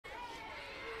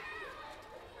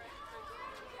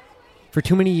For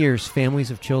too many years,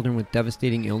 families of children with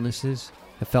devastating illnesses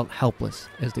have felt helpless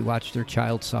as they watch their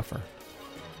child suffer.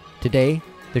 Today,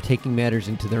 they're taking matters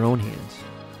into their own hands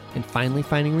and finally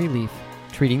finding relief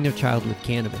treating their child with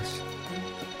cannabis.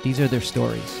 These are their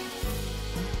stories.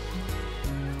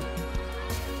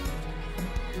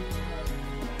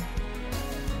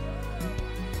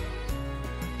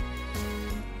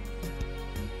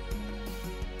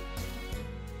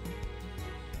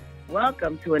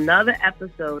 Welcome to another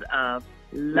episode of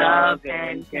Love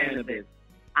and Cannabis.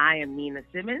 I am Nina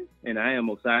Simmons. And I am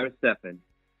Osiris Steffen.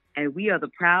 And we are the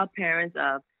proud parents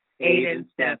of Aiden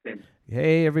Steffen.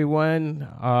 Hey, everyone.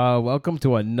 Welcome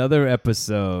to another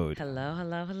episode.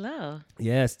 Hello.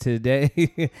 Yes,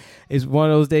 today is one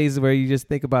of those days where you just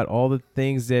think about all the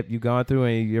things that you've gone through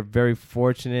and you're very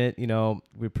fortunate. You know,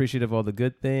 we're appreciative of all the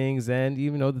good things and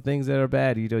even though the things that are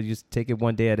bad, you just take it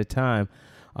one day at a time.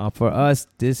 For us,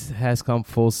 this has come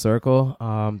full circle.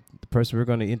 The person we're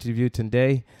going to interview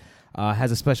today has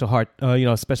a special heart,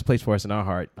 a special place for us in our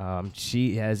heart.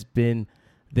 She has been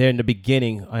there in the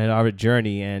beginning in our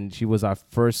journey, and she was our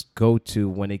first go-to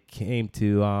when it came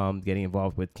to getting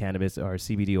involved with cannabis or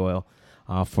CBD oil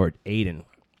for Aiden.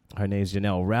 Her name is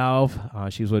Janelle Ralph.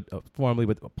 She was formerly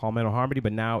with Palmetto Harmony,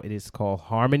 but now it is called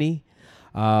Harmony.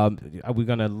 We're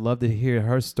going to love to hear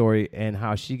her story and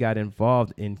how she got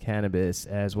involved in cannabis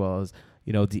as well as,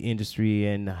 the industry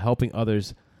and helping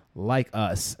others like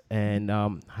us and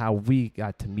how we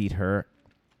got to meet her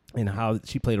and how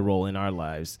she played a role in our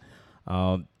lives.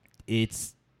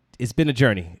 It's been a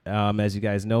journey, as you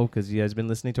guys know, because you guys have been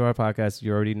listening to our podcast.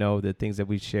 You already know the things that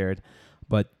we've shared.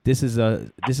 But this is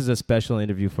a special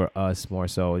interview for us more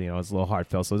so. It's a little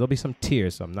heartfelt. So there'll be some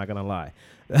tears, so I'm not going to lie.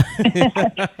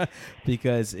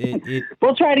 Because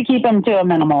we'll try to keep them to a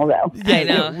minimal, though. Yeah, I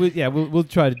know. We'll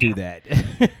try to do that.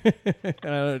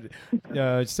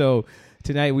 So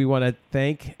tonight we want to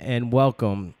thank and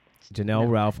welcome Janelle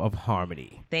Ralph of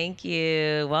Harmony. Thank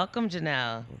you. Welcome,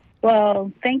 Janelle.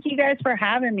 Well, thank you guys for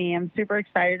having me. I'm super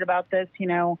excited about this.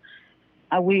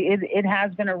 It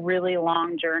has been a really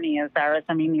long journey, Osiris.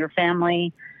 I mean, your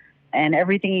family and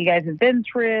everything you guys have been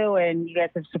through, and you guys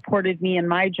have supported me in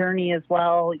my journey as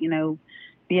well.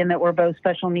 Being that we're both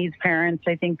special needs parents,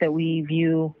 I think that we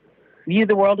view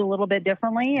the world a little bit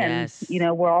differently, yes.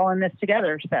 And we're all in this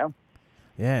together. So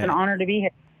yeah, it's an honor to be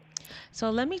here. So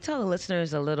let me tell the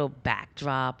listeners a little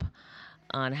backdrop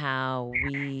on how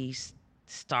we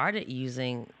started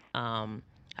using.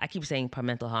 I keep saying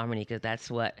Palmetto Harmony because that's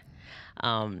what.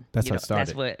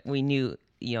 That's what we knew,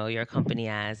 your company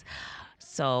as.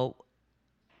 So,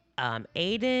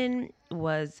 Aiden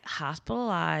was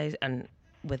hospitalized and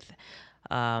with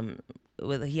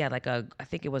he had I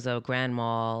think it was a grand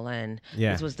mal, and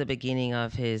this was the beginning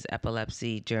of his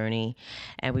epilepsy journey.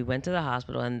 And we went to the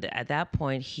hospital, and at that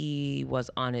point he was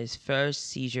on his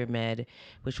first seizure med,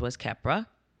 which was Keppra,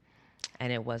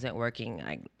 and it wasn't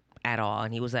working at all,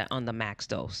 and he was on the max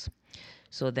dose.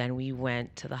 So then we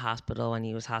went to the hospital and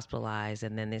he was hospitalized,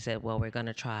 and then they said, well, we're going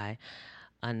to try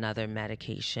another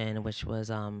medication, which was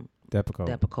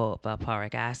Depakote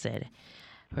valproic acid.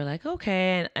 We're like,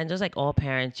 okay. And just like all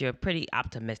parents, you're pretty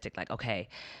optimistic. Like, okay,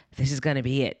 this is going to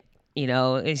be it.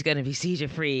 It's going to be seizure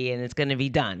free and it's going to be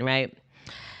done, right?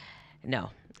 No,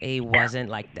 it wasn't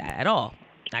like that at all.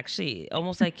 Actually,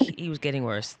 almost like he was getting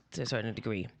worse to a certain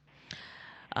degree.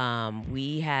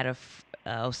 We had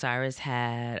Osiris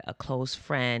had a close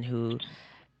friend who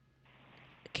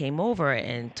came over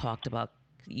and talked about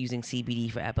using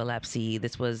CBD for epilepsy.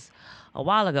 This was a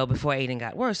while ago before Aiden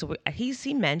got worse. So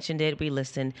he mentioned it. We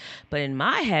listened. But in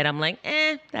my head, I'm like,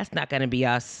 that's not going to be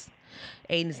us.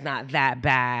 Aiden's not that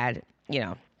bad,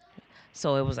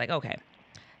 So it was like, okay.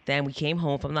 Then we came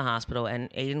home from the hospital and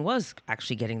Aiden was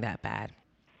actually getting that bad.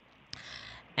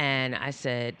 And I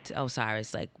said to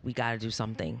Osiris, we got to do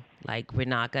something. We're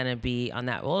not going to be on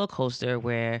that roller coaster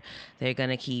where they're going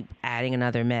to keep adding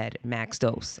another med, max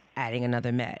dose, adding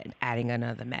another med, adding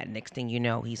another med. Next thing you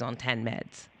know, he's on 10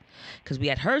 meds. Because we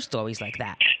had heard stories like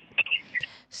that.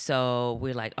 So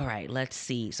we're like, all right, let's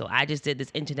see. So I just did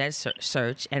this internet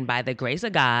search. And by the grace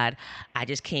of God, I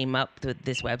just came up with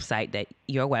this website,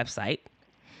 your website.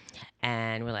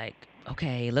 And we're like,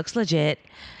 okay, looks legit.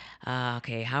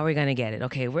 Okay, how are we going to get it?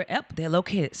 Okay, we're up. They're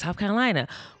located in South Carolina.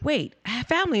 Wait, I have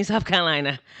family in South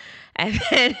Carolina. And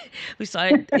then we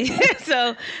started,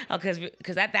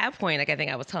 because at that point, I think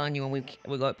I was telling you when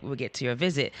we get to your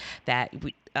visit, that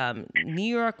New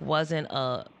York wasn't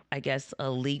a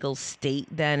legal state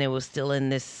then. It was still in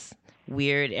this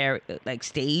weird area,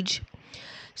 stage.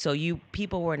 So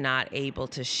people were not able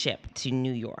to ship to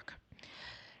New York.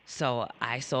 So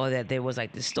I saw that there was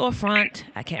like the storefront.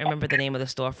 I can't remember the name of the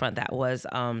storefront that was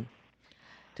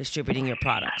distributing your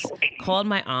products. Called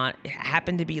my aunt. It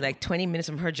happened to be like 20 minutes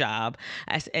from her job.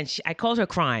 I called her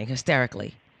crying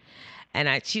hysterically.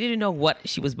 And she didn't know what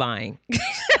she was buying.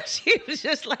 She was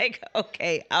just like,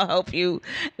 okay, I'll help you.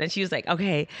 And she was like,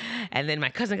 okay. And then my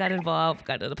cousin got involved,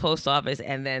 got to the post office,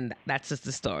 and then that's just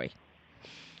the story.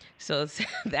 So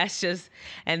that's just,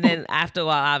 and then after a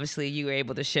while, obviously you were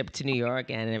able to ship to New York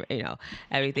and,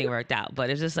 everything worked out. But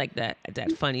it's just like that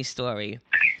funny story.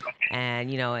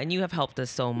 And, and you have helped us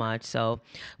so much. So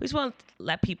we just want to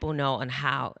let people know on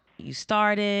how you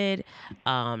started,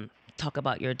 talk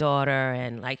about your daughter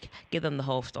and like give them the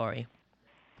whole story.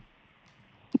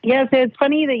 Yes, it's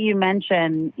funny that you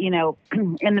mentioned,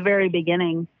 in the very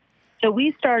beginning. So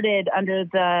we started under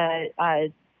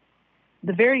the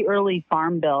very early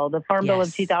Farm Bill, the Farm Bill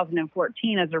of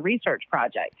 2014, as a research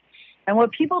project. And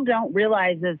what people don't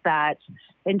realize is that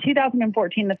in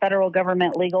 2014, the federal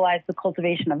government legalized the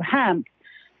cultivation of hemp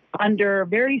under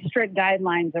very strict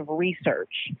guidelines of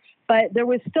research. But there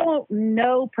was still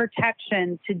no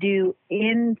protection to do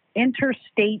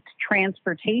interstate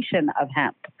transportation of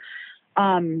hemp.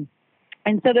 And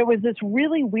so there was this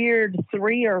really weird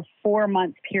 3 or 4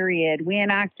 month period. We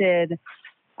enacted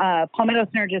Palmetto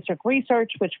Synergistic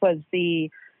Research, which was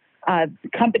the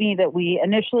company that we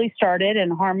initially started,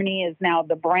 and Harmony is now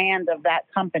the brand of that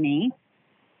company.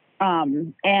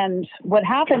 And what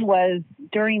happened was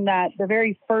during the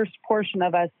very first portion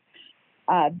of us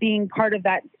being part of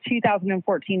that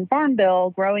 2014 Farm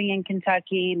Bill, growing in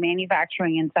Kentucky,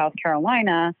 manufacturing in South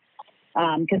Carolina,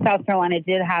 because South Carolina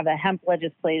did have a hemp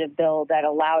legislative bill that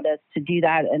allowed us to do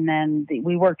that. And then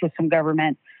we worked with some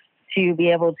government to be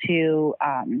able to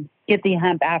get the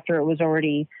hemp after it was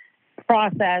already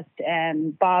processed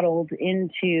and bottled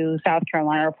into South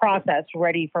Carolina, or processed,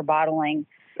 ready for bottling,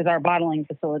 because our bottling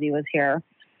facility was here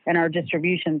and our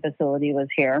distribution facility was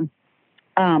here.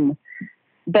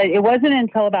 But it wasn't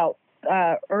until about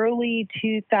early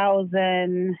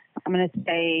 2000, I'm going to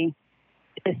say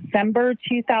December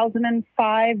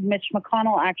 2005, Mitch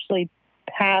McConnell actually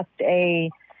passed a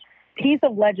piece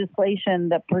of legislation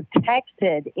that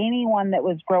protected anyone that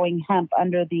was growing hemp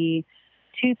under the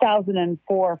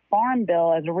 2004 Farm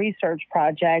Bill as a research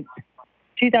project,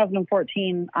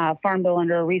 2014 Farm Bill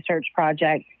under a research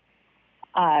project,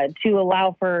 to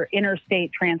allow for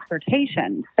interstate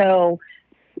transportation. So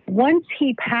once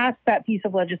he passed that piece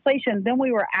of legislation, then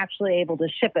we were actually able to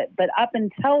ship it. But up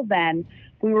until then,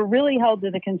 we were really held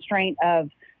to the constraint of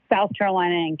South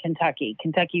Carolina and Kentucky.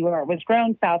 Kentucky where it was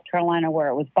grown, South Carolina where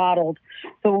it was bottled.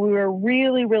 So we were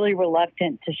really, really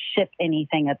reluctant to ship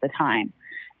anything at the time.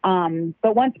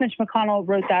 But once Mitch McConnell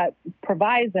wrote that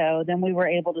proviso, then we were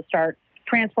able to start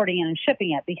transporting it and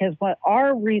shipping it, because what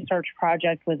our research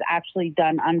project was actually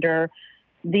done under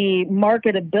the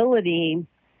marketability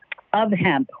of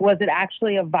hemp. Was it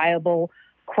actually a viable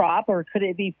crop, or could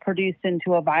it be produced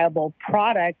into a viable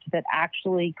product that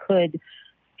actually could,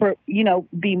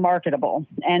 be marketable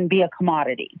and be a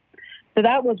commodity? So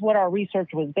that was what our research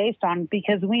was based on,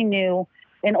 because we knew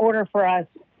in order for us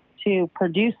to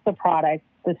produce the product,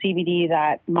 the CBD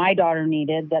that my daughter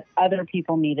needed, that other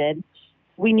people needed,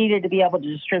 we needed to be able to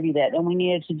distribute it, and we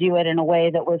needed to do it in a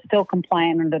way that was still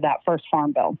compliant under that first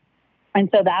Farm Bill. And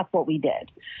so that's what we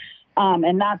did.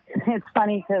 And it's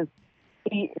funny because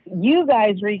you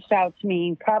guys reached out to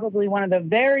me, probably one of the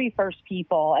very first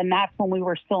people, and that's when we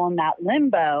were still in that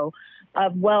limbo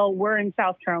of, well, we're in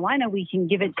South Carolina, we can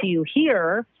give it to you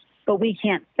here, but we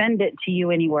can't send it to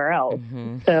you anywhere else.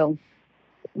 Mm-hmm. So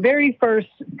very first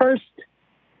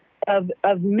of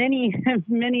many,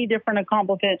 many different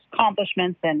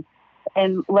accomplishments and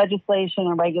legislation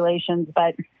and regulations.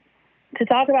 But to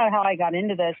talk about how I got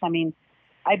into this, I mean,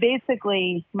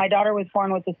 my daughter was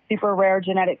born with a super rare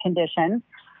genetic condition.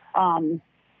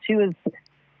 She was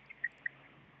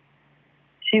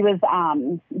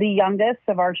the youngest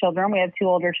of our children. We have 2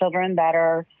 older children that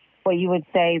are what you would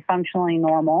say functionally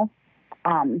normal.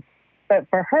 But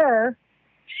for her,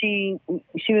 she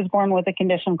was born with a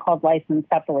condition called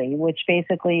lissencephaly, which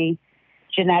basically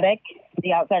genetic.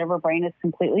 The outside of her brain is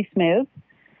completely smooth.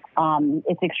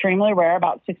 It's extremely rare,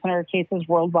 about 600 cases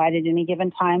worldwide at any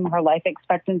given time. Her life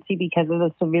expectancy, because of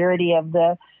the severity of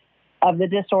the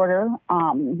disorder,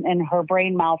 and her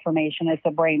brain malformation, it's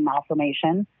a brain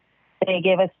malformation. They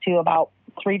gave us to about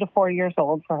 3 to 4 years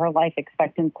old for her life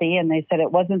expectancy, and they said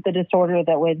it wasn't the disorder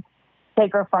that would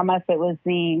take her from us, it was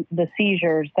the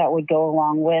seizures that would go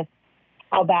along with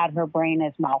how bad her brain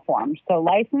is malformed. So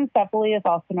lissencephaly is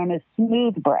also known as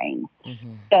smooth brain.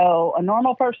 Mm-hmm. So a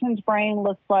normal person's brain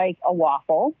looks like a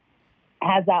waffle,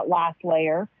 has that last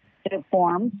layer that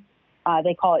forms.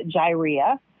 They call it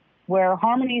gyrria, where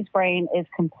Harmony's brain is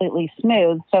completely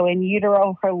smooth. So in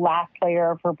utero, her last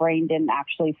layer of her brain didn't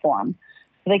actually form.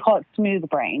 So they call it smooth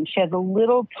brain. She has a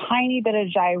little tiny bit of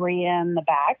gyrria in the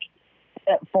back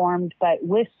that formed, but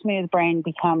with smooth brain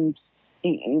becomes,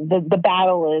 the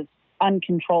battle is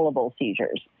uncontrollable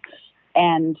seizures.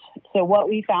 And so what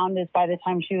we found is by the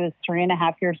time she was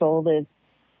 3.5 years old is,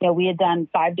 we had done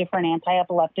 5 different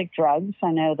anti-epileptic drugs.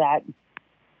 I know that,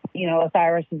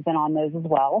 Osiris has been on those as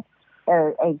well,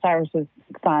 or Osiris's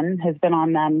son has been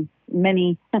on them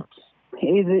many.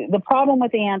 The problem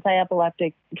with the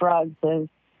anti-epileptic drugs is,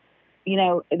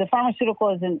 the pharmaceutical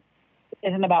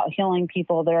isn't about healing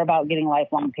people. They're about getting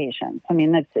lifelong patients. I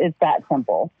mean, it's that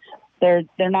simple. They're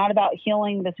not about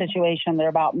healing the situation. They're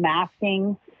about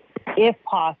masking, if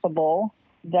possible,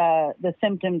 the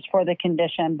symptoms for the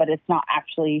condition, but it's not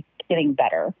actually getting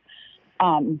better.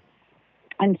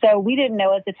 And so we didn't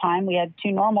know at the time. We had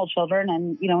 2 normal children,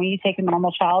 and when you take a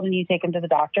normal child and you take them to the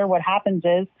doctor, what happens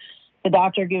is the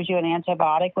doctor gives you an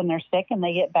antibiotic when they're sick and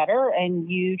they get better, and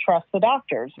you trust the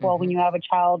doctors. Mm-hmm. Well, when you have a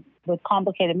child with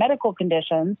complicated medical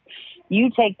conditions, you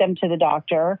take them to the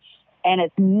doctor, and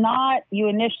it's not, you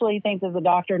initially think that the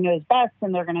doctor knows best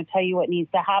and they're going to tell you what needs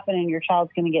to happen and your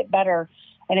child's going to get better.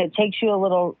 And it takes you a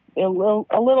little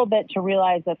bit to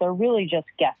realize that they're really just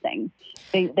guessing.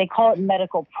 They call it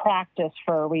medical practice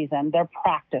for a reason. They're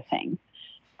practicing.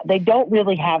 They don't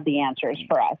really have the answers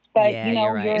for us. But,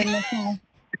 you're right.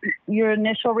 your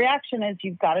initial reaction is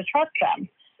you've got to trust them.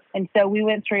 And so we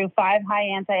went through 5 high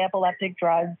anti-epileptic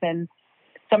drugs, and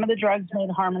some of the drugs made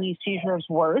Harmony's seizures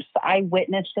worse. I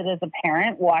witnessed it as a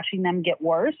parent, watching them get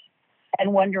worse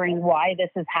and wondering why this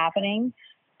is happening.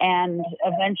 And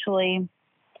eventually,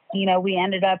 we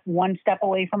ended up 1 step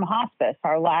away from hospice.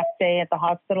 Our last day at the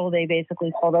hospital, they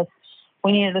basically told us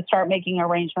we needed to start making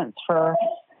arrangements for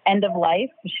end of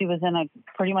life. She was in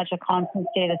pretty much a constant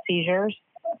state of seizures.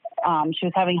 She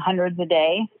was having hundreds a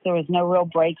day. There was no real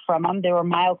break from them. They were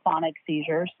myoclonic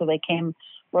seizures, so they came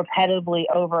repetitively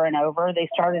over and over. They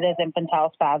started as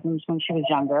infantile spasms when she was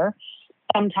younger.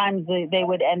 Sometimes they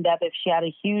would end up, if she had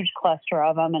a huge cluster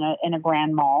of them, in a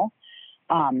grand mal.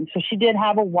 So she did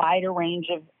have a wider range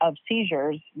of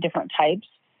seizures, different types.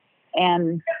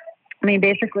 And I mean,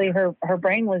 basically her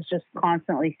brain was just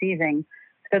constantly seizing.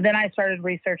 So then I started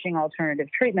researching alternative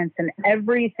treatments, and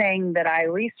everything that I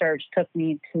researched took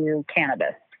me to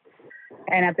cannabis.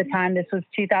 And at the time, this was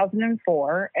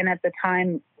 2004. And at the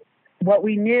time, what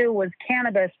we knew was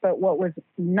cannabis, but what was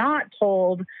not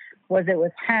told was it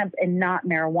was hemp and not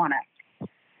marijuana.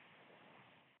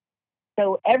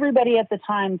 So everybody at the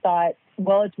time thought,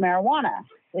 well, it's marijuana.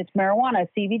 It's marijuana.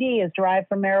 CBD is derived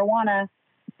from marijuana.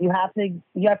 You have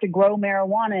to grow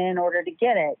marijuana in order to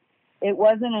get it. It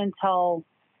wasn't until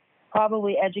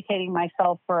probably educating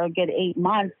myself for a good 8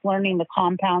 months, learning the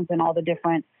compounds and all the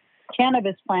different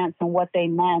cannabis plants and what they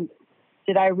meant,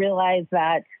 did I realize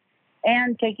that,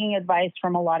 and taking advice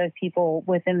from a lot of people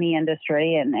within the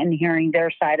industry and hearing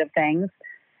their side of things,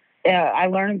 I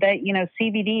learned that,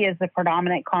 CBD is the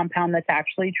predominant compound that's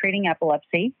actually treating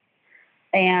epilepsy.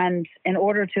 And in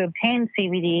order to obtain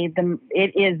CBD,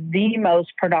 it is the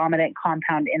most predominant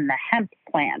compound in the hemp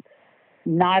plant,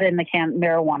 not in the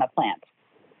marijuana plant.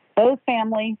 Both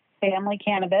family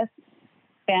cannabis,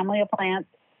 family of plants.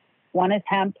 One is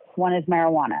hemp, one is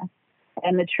marijuana.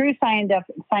 And the true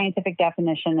scientific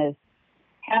definition is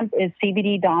hemp is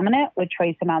CBD dominant with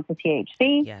trace amounts of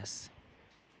THC. Yes.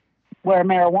 Where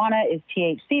marijuana is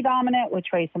THC dominant with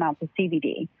trace amounts of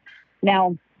CBD.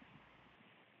 Now,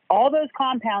 all those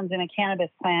compounds in a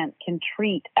cannabis plant can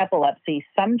treat epilepsy.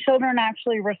 Some children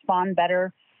actually respond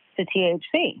better to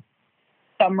THC.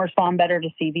 Some respond better to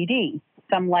CBD.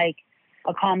 Some like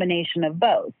a combination of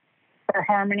both. For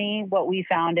Harmony, what we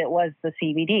found, it was the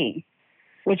CBD,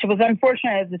 which was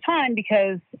unfortunate at the time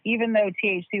because even though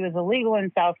THC was illegal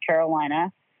in South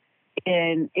Carolina,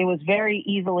 it was very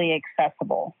easily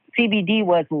accessible. CBD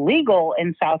was legal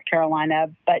in South Carolina,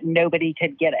 but nobody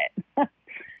could get it.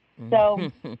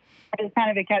 So it was kind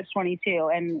of a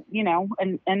catch-22. And,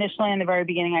 and initially in the very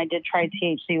beginning, I did try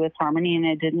THC with Harmony, and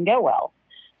it didn't go well.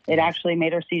 It actually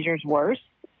made her seizures worse.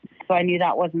 So I knew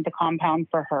that wasn't the compound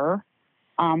for her.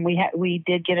 We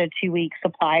did get a 2-week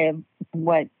supply of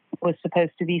what was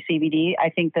supposed to be CBD. I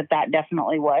think that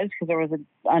definitely was, because there was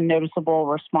a noticeable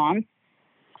response.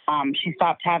 She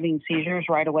stopped having seizures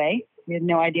right away. We had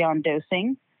no idea on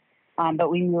dosing, but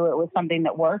we knew it was something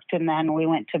that worked. And then we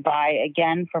went to buy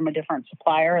again from a different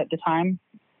supplier at the time,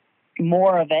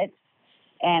 more of it,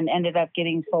 and ended up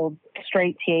getting sold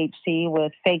straight THC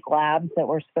with fake labs that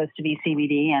were supposed to be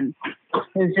CBD. And it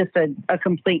was just a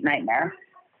complete nightmare.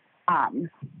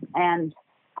 And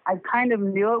I kind of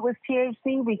knew it was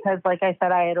THC because, like I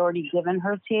said, I had already given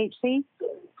her THC.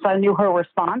 So I knew her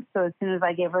response. So as soon as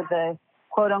I gave her the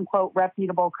quote unquote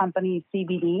reputable company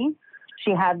CBD,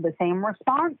 she had the same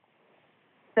response.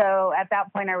 So at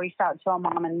that point, I reached out to a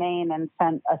mom in Maine and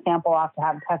sent a sample off to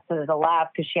have tested at a lab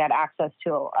because she had access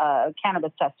to a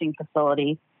cannabis testing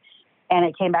facility. And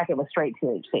it came back, it was straight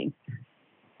THC.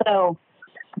 So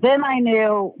then I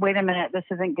knew, wait a minute, this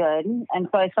isn't good. And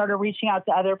so I started reaching out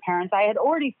to other parents. I had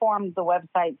already formed the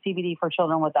website CBD for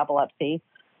Children with Epilepsy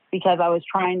because I was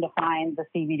trying to find the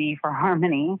CBD for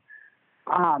Harmony.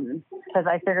 Because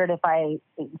I figured if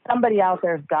somebody out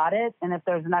there's got it, and if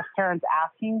there's enough parents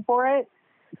asking for it,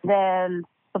 then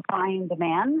supply and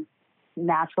demand,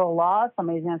 natural law,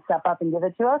 somebody's going to step up and give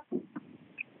it to us.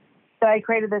 So I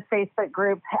created this Facebook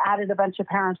group, added a bunch of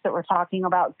parents that were talking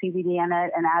about CBD in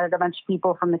it, and added a bunch of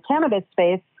people from the cannabis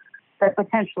space that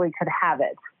potentially could have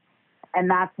it. And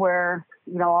that's where,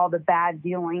 all the bad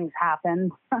dealings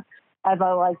happened, as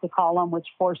I like to call them, which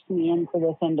forced me into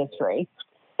this industry.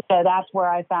 So that's where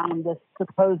I found this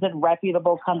supposed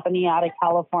reputable company out of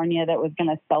California that was going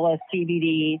to sell us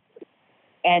CBD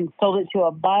and sold it to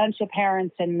a bunch of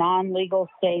parents in non-legal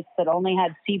states that only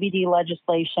had CBD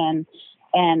legislation.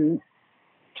 And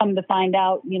come to find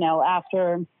out,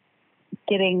 after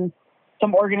getting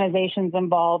some organizations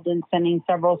involved and sending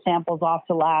several samples off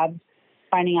to labs,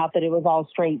 finding out that it was all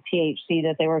straight THC,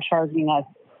 that they were charging us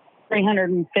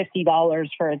 $350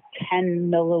 for a 10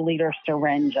 milliliter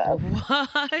syringe of.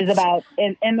 What? Is about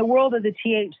in the world of the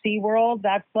THC world,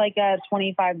 that's like a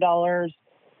 $25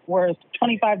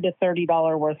 to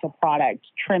 $30 worth of product,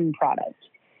 trim product.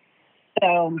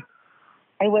 So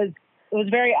it was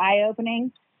very eye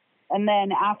opening. And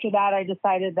then after that, I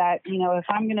decided that, if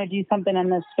I'm going to do something in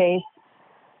this space,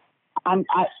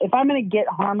 if I'm going to get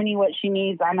Harmony what she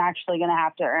needs, I'm actually going to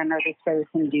have to earn her the space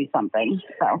and do something.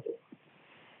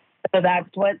 So that's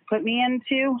what put me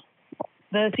into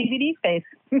the CBD space,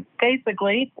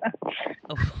 basically.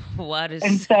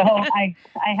 And so I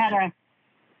had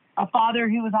a father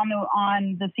who was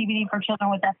on the CBD for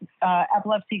Children with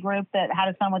Epilepsy group that had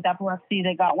a son with epilepsy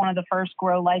that got one of the first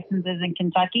grow licenses in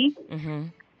Kentucky. Mm-hmm.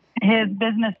 His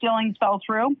business dealings fell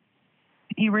through.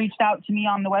 He reached out to me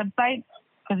on the website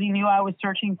because he knew I was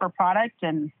searching for product,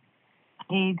 and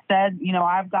he said,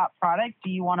 I've got product.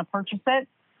 Do you want to purchase it?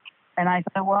 And I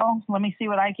said, well, let me see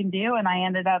what I can do. And I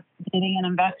ended up getting an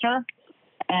investor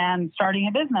and starting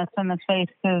a business in the space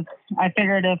because I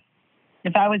figured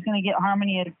if I was going to get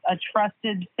Harmony a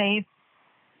trusted, safe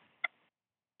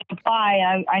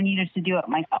supply, I needed to do it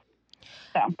myself.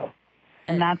 So,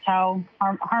 and that's how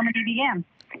Harmony began.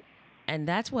 And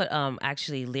that's what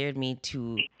actually lured me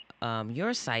to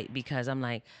your site, because I'm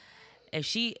like,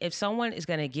 if someone is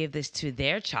going to give this to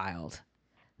their child,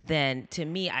 then to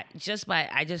me, I just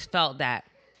felt that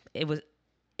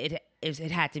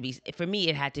it had to be, for me,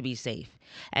 it had to be safe.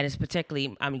 And it's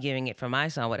particularly, I'm giving it for my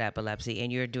son with epilepsy,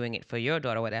 and you're doing it for your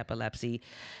daughter with epilepsy.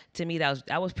 To me,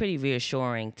 that was pretty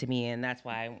reassuring to me. And that's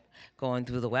why going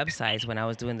through the websites, when I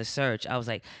was doing the search, I was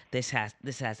like, this has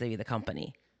to be the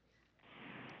company.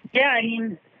 Yeah, I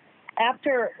mean,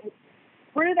 through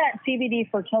that CBD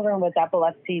for Children with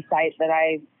Epilepsy site that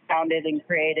I founded and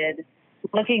created,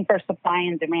 looking for supply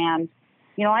and demand,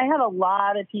 I had a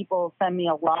lot of people send me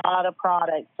a lot of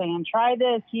products saying, try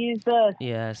this, use this.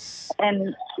 Yes.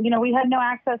 And, we had no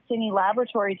access to any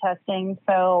laboratory testing.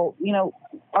 So,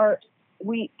 I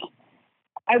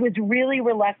was really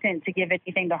reluctant to give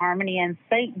anything to Harmony. And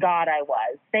thank God I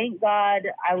was. Thank God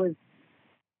I was.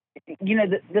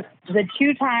 The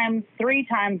 3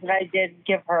 times that I did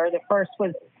give her, the first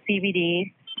was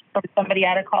CBD from somebody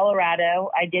out of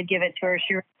Colorado. I did give it to her.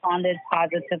 She responded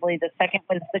positively. The second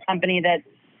was the company that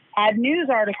had news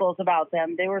articles about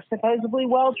them. They were supposedly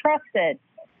well trusted.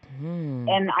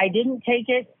 And I didn't take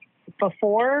it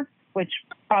before, which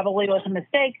probably was a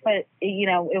mistake, but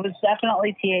it was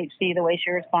definitely THC the way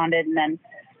she responded. And then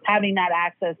having that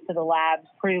access to the labs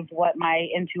proved what my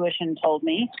intuition told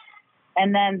me.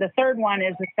 And then the third one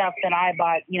is the stuff that I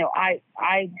bought.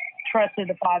 I trusted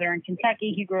the father in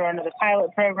Kentucky. He grew under the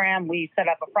pilot program. We set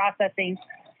up a processing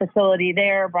facility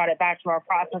there, brought it back to our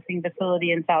processing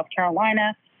facility in South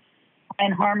Carolina,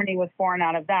 and Harmony was born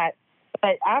out of that.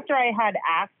 But after I had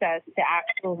access to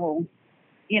actual,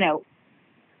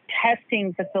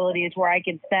 testing facilities where I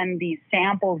could send these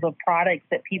samples of products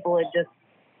that people had just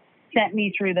sent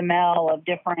me through the mail of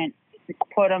different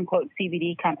quote unquote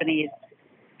CBD companies,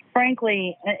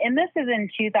 frankly, and this is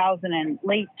in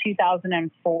late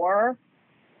 2004,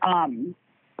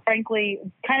 frankly,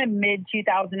 kind of mid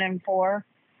 2004,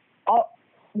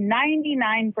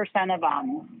 99% of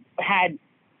them had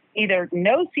either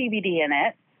no CBD in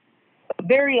it,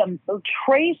 very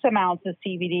trace amounts of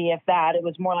CBD, if that. It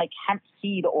was more like hemp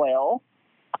seed oil.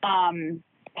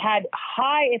 Had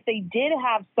high, if they did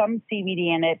have some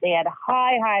CBD in it, they had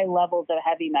high levels of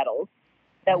heavy metals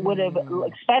that would have,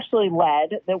 especially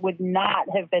lead, that would not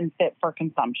have been fit for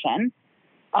consumption.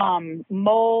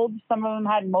 Mold, some of them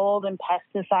had mold and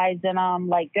pesticides in them.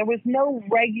 Like, there was no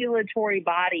regulatory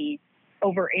body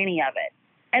over any of it.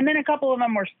 And then a couple of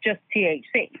them were just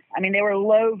THC. I mean, they were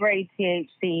low-grade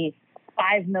THC,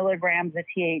 5 milligrams of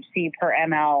THC per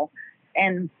ml.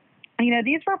 And,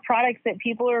 these were products that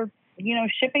people are,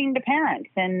 shipping to parents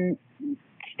and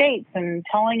states and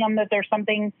telling them that there's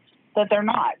something that they're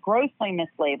not, grossly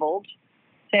mislabeled.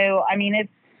 So, I mean,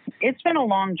 it's been a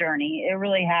long journey. It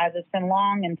really has. It's been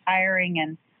long and tiring,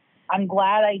 and I'm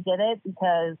glad I did it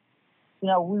because,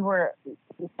 we were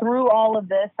through all of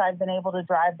this. I've been able to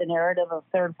drive the narrative of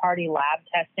third-party lab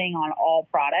testing on all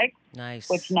products, nice,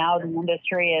 which now the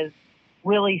industry is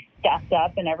really stepped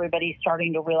up, and everybody's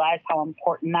starting to realize how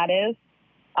important that is.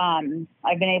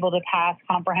 I've been able to pass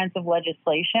comprehensive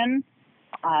legislation.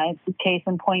 Case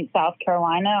in point, South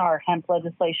Carolina, our hemp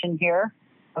legislation here.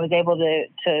 I was able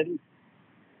to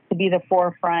be the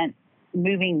forefront,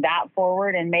 moving that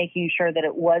forward and making sure that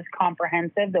it was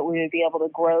comprehensive, that we would be able to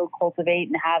grow, cultivate,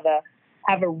 and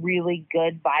have a really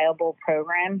good, viable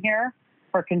program here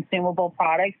for consumable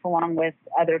products, along with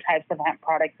other types of hemp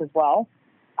products as well.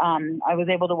 I was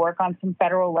able to work on some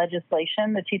federal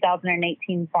legislation, the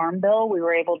 2018 Farm Bill. We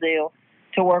were able to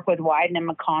work with Wyden and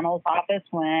McConnell's office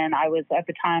when I was at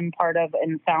the time part of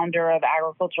and founder of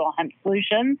Agricultural Hemp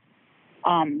Solutions.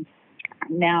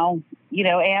 Now,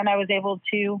 and I was able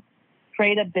to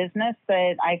create a business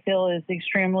that I feel is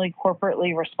extremely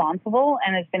corporately responsible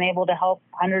and has been able to help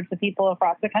hundreds of people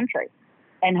across the country.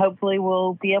 And hopefully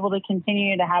we'll be able to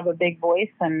continue to have a big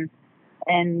voice and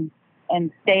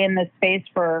stay in this space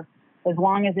for as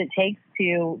long as it takes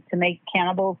to make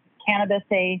cannabis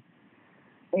a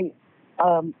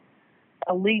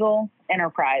legal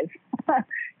enterprise.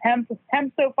 Hemp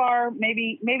so far,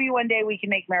 maybe one day we can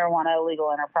make marijuana a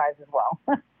legal enterprise as well.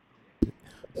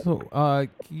 So, can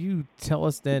you tell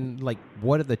us then, like,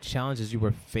 what are the challenges you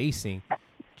were facing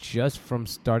just from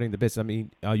starting the business? I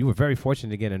mean, you were very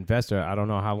fortunate to get an investor. I don't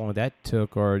know how long that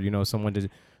took, or, someone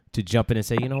to jump in and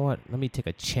say, you know what, let me take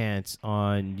a chance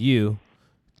on you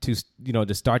to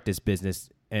start this business.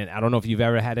 And I don't know if you've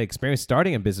ever had experience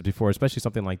starting a business before, especially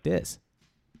something like this.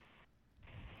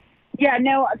 Yeah,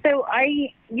 no. So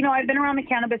I've been around the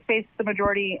cannabis space the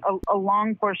majority, a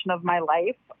long portion of my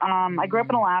life. I grew up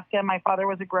in Alaska. My father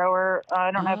was a grower.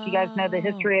 I don't know if you guys know the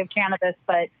history of cannabis,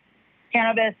 but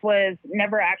cannabis was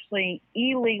never actually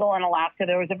illegal in Alaska.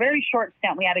 There was a very short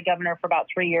stint. We had a governor for about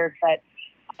 3 years that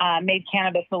made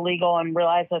cannabis illegal and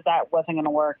realized that wasn't going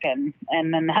to work. And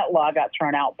then that law got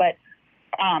thrown out. But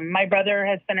my brother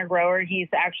has been a grower. He's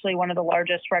actually one of the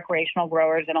largest recreational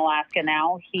growers in Alaska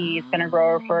now. He's been a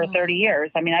grower for 30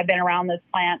 years. I mean, I've been around this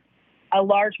plant a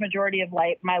large majority of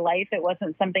my life. It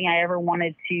wasn't something I ever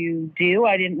wanted to do.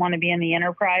 I didn't want to be in the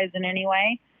enterprise in any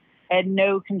way. I had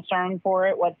no concern for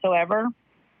it whatsoever,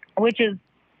 which is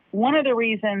one of the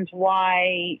reasons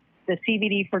why the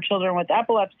CBD for Children with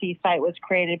Epilepsy site was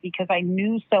created, because I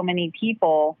knew so many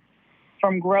people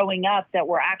from growing up that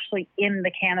were actually in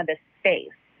the cannabis space.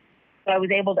 So I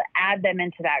was able to add them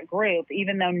into that group,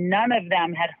 even though none of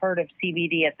them had heard of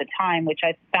CBD at the time, which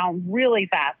I found really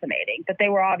fascinating. But they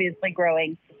were obviously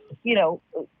growing,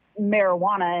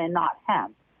 marijuana and not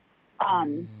hemp.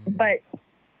 But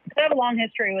I have a long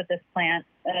history with this plant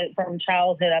from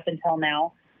childhood up until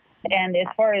now. And as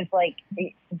far as like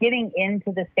getting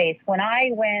into the space, when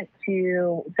I went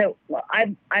to,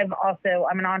 I'm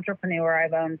an entrepreneur.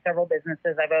 I've owned several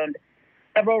businesses. I've owned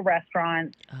several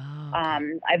restaurants.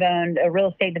 I've owned a real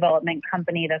estate development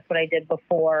company. That's what I did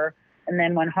before. And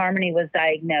then when Harmony was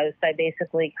diagnosed, I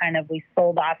basically we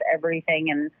sold off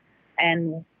everything.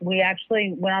 And we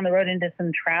actually went on the road and did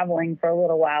some traveling for a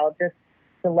little while, just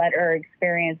to let her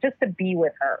experience, just to be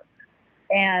with her.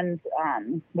 And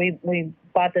we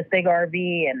bought this big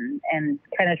RV and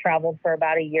kind of traveled for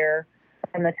about a year,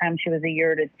 from the time she was a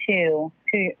year to two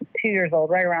years old,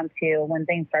 right around 2, when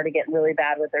things started getting really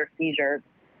bad with her seizures.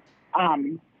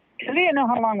 Because we didn't know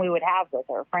how long we would have with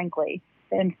her, frankly.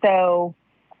 And so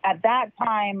at that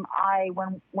time,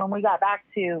 when we got back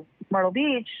to Myrtle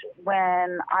Beach,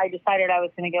 when I decided I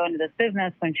was going to go into this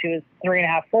business when she was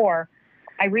 3.5, 4,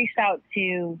 I reached out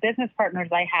to business partners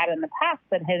I had in the past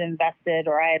that had invested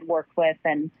or I had worked with.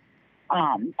 And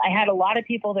I had a lot of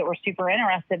people that were super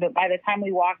interested, but by the time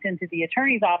we walked into the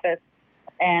attorney's office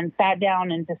and sat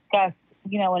down and discussed,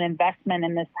 an investment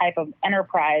in this type of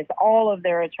enterprise, all of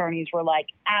their attorneys were like,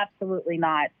 absolutely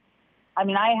not. I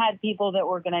mean, I had people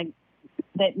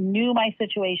that knew my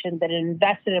situation, that had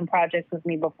invested in projects with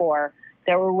me before,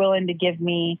 that were willing to give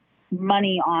me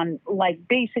money on like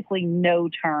basically no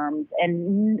terms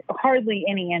and hardly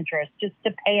any interest, just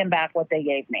to pay them back what they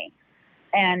gave me.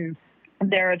 And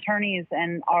their attorneys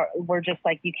were just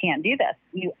like, you can't do this.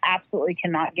 You absolutely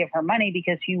cannot give her money,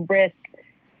 because you risk,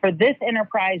 for this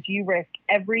enterprise, you risk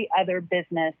every other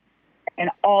business and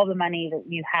all the money that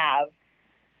you have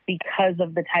because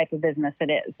of the type of business it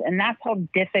is. And that's how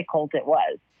difficult it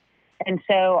was. And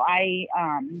so I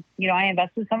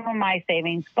invested some of my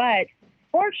savings, but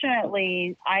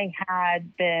fortunately I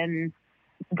had been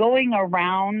going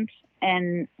around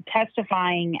and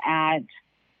testifying at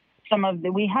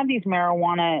we had these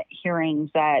marijuana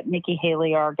hearings that Nikki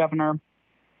Haley, our governor,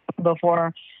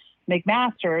 before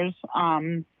McMaster's,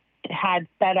 had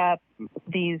set up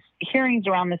these hearings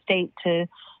around the state to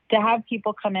have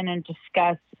people come in and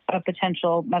discuss a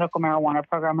potential medical marijuana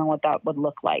program and what that would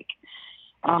look like.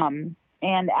 And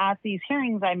at these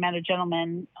hearings, I met a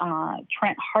gentleman,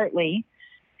 Trent Hartley,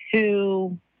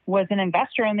 who was an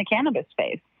investor in the cannabis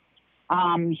space.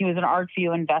 He was an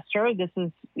ArcView investor.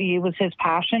 It was his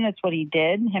passion. It's what he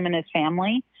did, him and his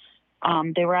family.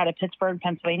 They were out of Pittsburgh,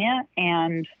 Pennsylvania.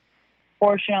 And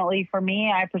fortunately for me,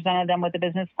 I presented them with a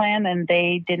business plan, and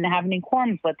they didn't have any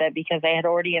qualms with it because they had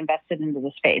already invested into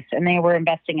the space, and they were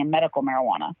investing in medical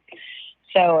marijuana.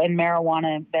 So in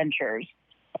marijuana ventures.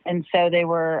 And so they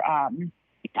were,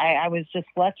 I was just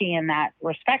lucky in that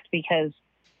respect, because,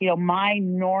 my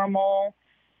normal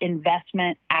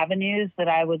investment avenues that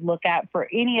I would look at for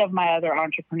any of my other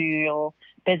entrepreneurial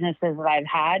businesses that I've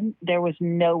had, there was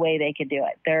no way they could do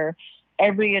it.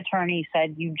 Every attorney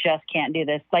said, you just can't do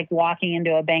this. Like walking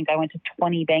into a bank, I went to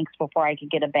 20 banks before I could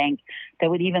get a bank that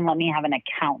would even let me have an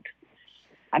account.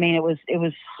 I mean, it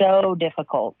was so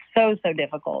difficult, so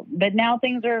difficult. But now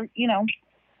things are,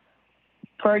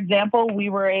 for example, we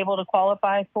were able to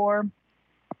qualify for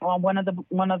one of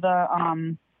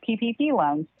the PPP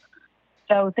loans.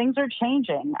 So things are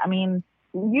changing. I mean,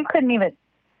 I couldn't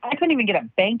even get a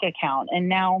bank account. And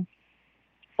now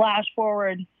flash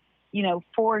forward,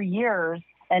 4 years,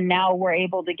 and now we're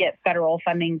able to get federal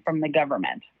funding from the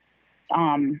government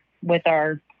with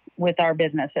our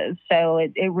businesses. So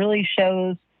it really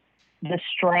shows the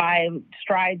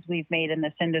strides we've made in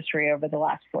this industry over the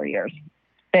last 4 years.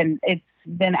 It's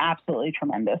been absolutely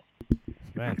tremendous.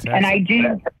 Fantastic. And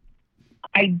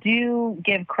I do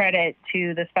give credit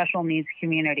to the special needs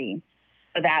community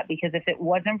for that, because if it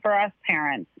wasn't for us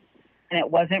parents and it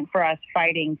wasn't for us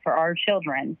fighting for our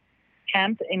children,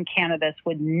 hemp and cannabis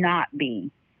would not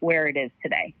be where it is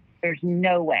today. There's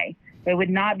no way. It would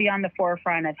not be on the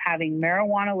forefront of having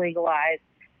marijuana legalized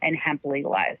and hemp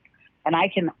legalized. And I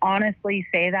can honestly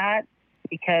say that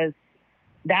because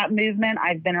that movement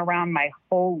I've been around my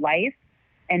whole life,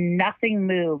 and nothing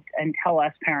moved until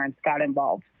us parents got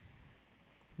involved.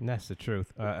 And that's the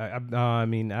truth. I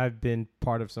mean, I've been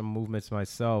part of some movements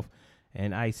myself,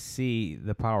 and I see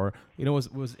the power.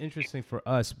 What was interesting for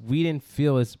us, we didn't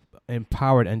feel as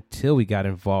empowered until we got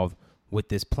involved with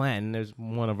this plan. And there's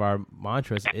one of our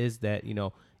mantras is that,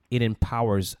 it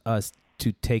empowers us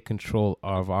to take control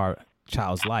of our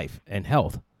child's life and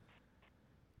health.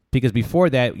 Because before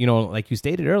that, like you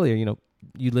stated earlier,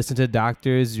 you listen to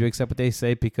doctors, you accept what they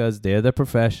say because they're the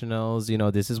professionals.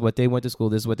 This is what they went to school.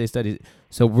 This is what they studied.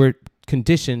 So we're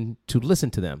conditioned to listen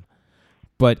to them.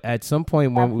 But at some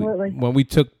point when we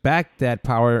took back that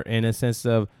power in a sense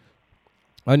of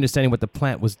understanding what the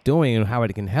plant was doing and how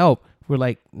it can help, we're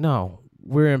like, no,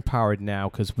 we're empowered now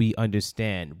because we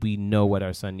understand. We know what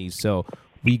our son needs. So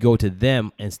we go to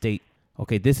them and state,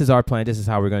 okay, this is our plan. This is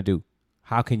how we're going to do.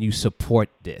 How can you support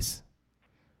this?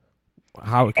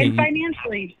 How can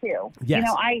financially too? Yes.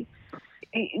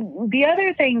 The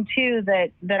other thing too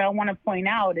that I want to point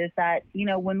out is that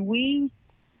when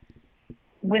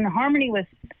Harmony was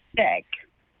sick,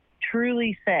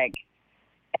 truly sick,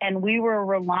 and we were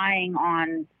relying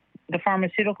on the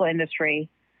pharmaceutical industry,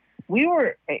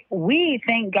 we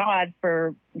thank God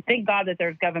that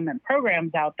there's government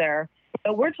programs out there.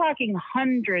 But we're talking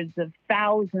hundreds of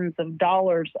thousands of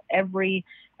dollars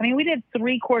we did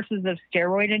 3 courses of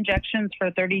steroid injections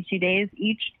for 32 days.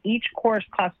 Each course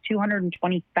cost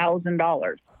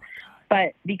 $220,000.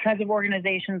 But because of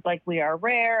organizations like We Are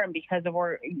Rare and because of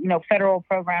federal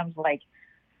programs like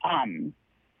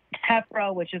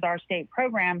HEPRA, which is our state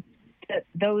program,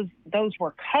 those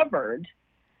were covered.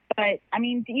 But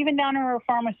even down to our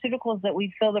pharmaceuticals that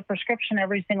we fill the prescription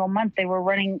every single month, they were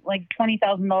running like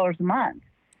 $20,000 a month.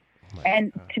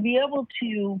 And to be able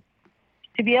to,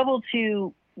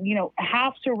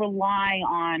 have to rely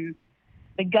on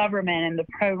the government and the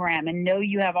program and know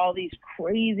you have all these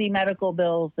crazy medical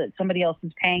bills that somebody else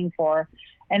is paying for,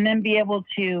 and then be able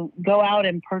to go out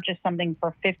and purchase something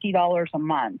for $50 a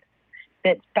month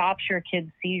that stops your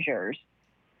kid's seizures.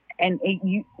 And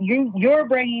you're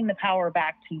bringing the power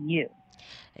back to you.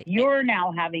 You're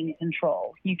now having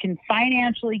control. You can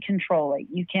financially control it.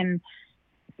 You can,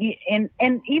 and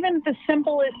even the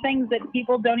simplest things that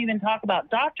people don't even talk about.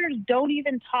 Doctors don't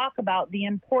even talk about the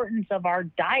importance of our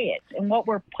diet and what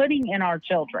we're putting in our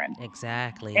children.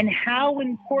 Exactly. And how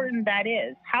important that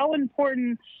is. How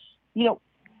important,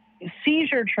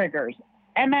 seizure triggers,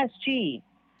 MSG,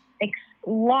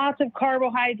 lots of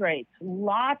carbohydrates,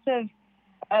 lots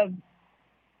of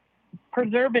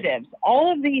preservatives,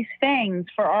 all of these things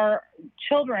for our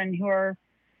children who are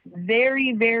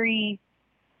very, very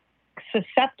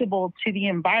susceptible to the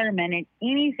environment, and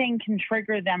anything can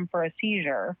trigger them for a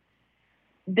seizure.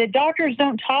 The doctors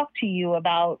don't talk to you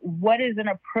about what is an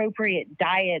appropriate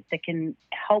diet that can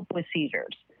help with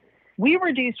seizures. We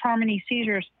reduced Harmony's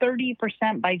seizures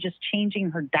 30% by just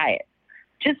changing her diet,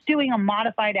 just doing a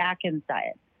modified Atkins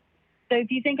diet. So if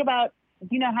you think about,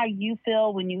 how you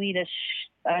feel when you eat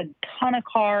a ton of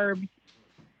carbs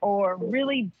or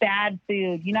really bad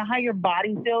food, how your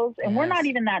body feels, and we're not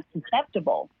even that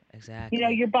susceptible. Exactly.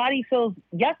 Your body feels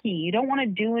yucky. You don't want to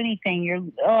do anything.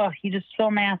 You just feel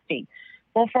nasty.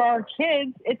 Well, for our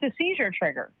kids, it's a seizure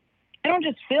trigger. They don't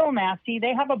just feel nasty.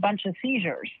 They have a bunch of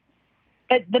seizures.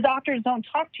 But the doctors don't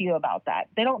talk to you about that.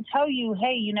 They don't tell you,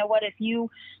 hey, you know what, if you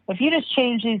just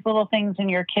change these little things in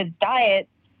your kid's diet,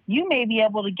 you may be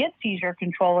able to get seizure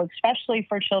control, especially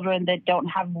for children that don't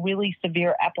have really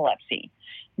severe epilepsy.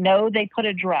 No, they put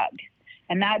a drug,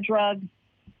 and that drug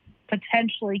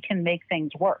potentially can make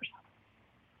things worse.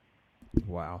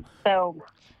 Wow. So,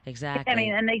 exactly.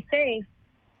 And they say,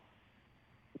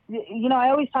 I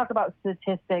always talk about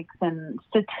statistics, and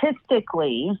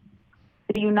statistically,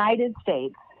 the United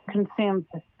States consumes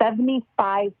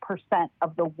 75%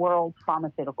 of the world's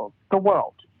pharmaceuticals. The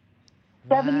world.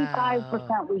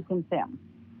 75% we consume.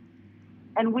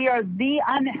 And we are the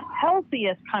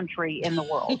unhealthiest country in the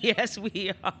world. Yes,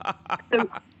 we are. So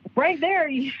right there,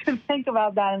 you should think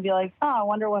about that and be like, I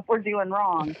wonder what we're doing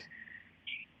wrong.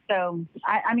 So,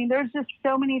 there's just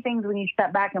so many things when you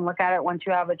step back and look at it once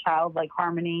you have a child like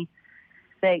Harmony,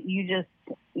 that you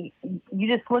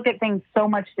just look at things so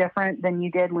much different than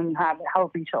you did when you have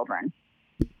healthy children.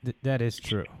 That is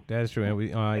true. And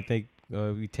we, I think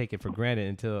we take it for granted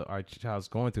until our child's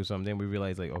going through something. Then we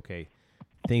realize, like, okay,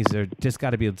 things are just got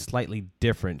to be slightly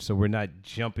different. So we're not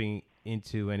jumping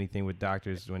into anything with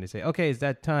doctors when they say, okay, it's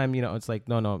that time. It's like,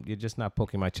 no, you're just not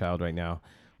poking my child right now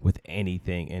with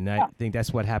anything. And I think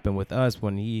that's what happened with us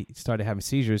when he started having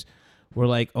seizures. We're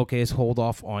like, okay, let's hold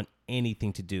off on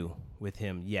anything to do with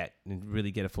him yet and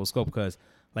really get a full scope, because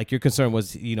like your concern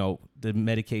was, the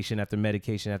medication after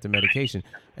medication after medication.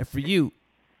 And for you,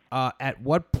 at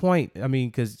what point,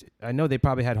 because I know they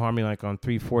probably had Harmony like on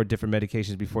 3-4 different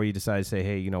medications before you decided to say,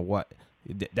 hey, you know what,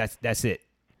 that's it.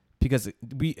 Because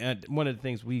we one of the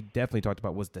things we definitely talked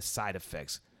about was the side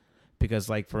effects. Because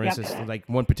like, for instance, like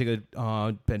one particular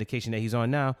medication that he's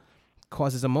on now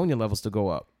causes ammonia levels to go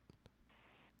up.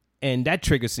 And that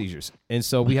triggers seizures. And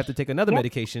so we have to take another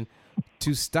medication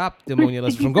to stop the ammonia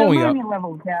levels from going up.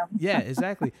 Levels, yeah,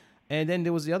 exactly. And then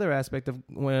there was the other aspect of,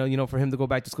 well, for him to go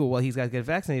back to school, well, he's got to get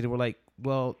vaccinated. We're like,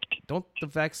 well, don't the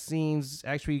vaccines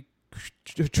actually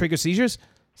trigger seizures?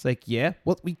 It's like, yeah,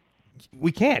 well,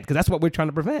 we can't, because that's what we're trying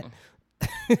to prevent.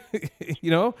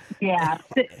 Yeah.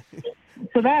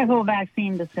 So that whole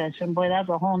vaccine discussion, boy, that's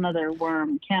a whole nother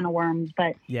can of worms.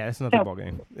 But yeah, that's another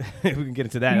ballgame. We can get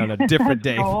into that on a different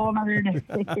day. A whole other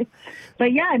day.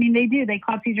 But yeah, they do. They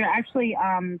cause seizure. Actually,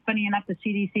 funny enough, the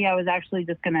CDC, I was actually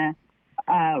just going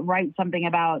to write something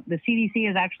about. The CDC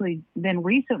has actually been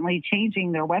recently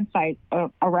changing their website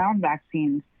around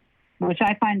vaccines, which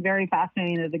I find very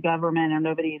fascinating that the government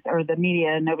or the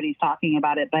media, nobody's talking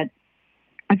about it. But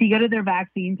if you go to their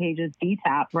vaccine pages,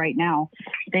 DTaP right now,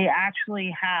 they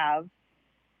actually have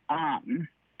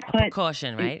put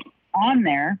precaution, right, on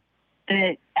there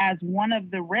that as one of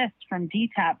the risks from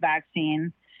DTaP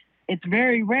vaccine, it's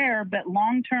very rare, but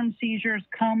long-term seizures,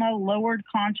 coma, lowered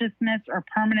consciousness, or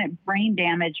permanent brain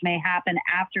damage may happen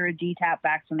after a DTaP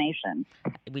vaccination.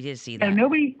 We did see that. So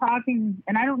nobody's talking,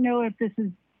 and I don't know if this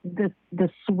is the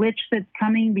switch that's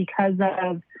coming because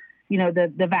of,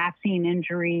 the vaccine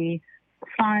injury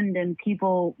fund, and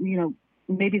people,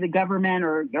 maybe the government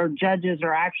or judges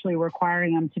are actually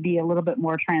requiring them to be a little bit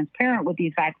more transparent with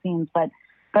these vaccines. But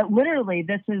But literally,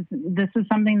 this is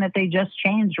something that they just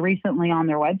changed recently on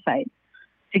their website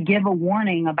to give a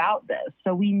warning about this.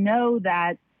 So we know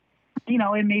that,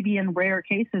 it may be in rare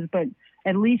cases, but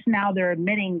at least now they're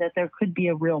admitting that there could be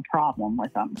a real problem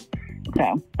with them.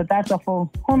 So, but that's a whole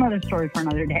nother story for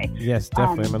another day. Yes,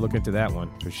 definitely. I'm going to look into that one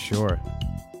for sure.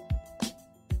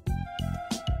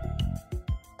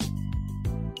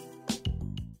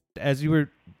 As you were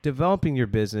developing your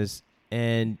business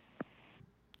and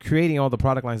creating all the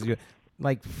product lines,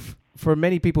 for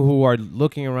many people who are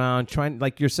looking around, trying,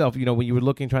 like yourself, when you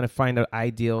were trying to find an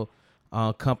ideal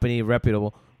company,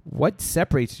 reputable, what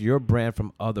separates your brand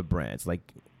from other brands, like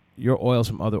your oils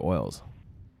from other oils?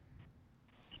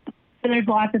 So there's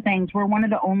lots of things. We're one of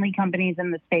the only companies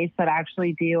in the space that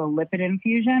actually do a lipid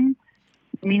infusion,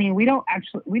 meaning we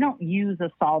don't use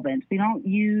a solvent. We don't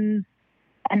use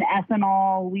an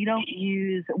ethanol. We don't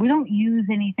use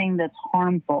anything that's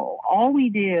harmful. All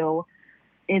we do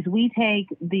is we take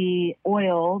the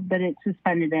oil that it's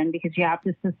suspended in, because you have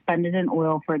to suspend it in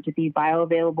oil for it to be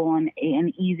bioavailable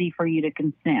and easy for you to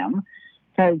consume.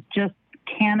 So just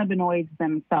cannabinoids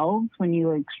themselves, when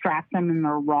you extract them in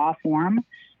their raw form,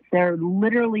 they're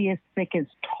literally as thick as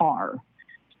tar.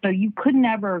 So you could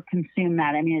never consume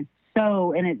that. I mean,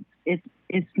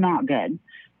 it's not good.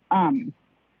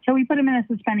 So we put them in a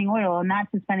suspending oil, and that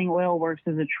suspending oil works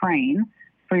as a train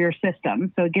for your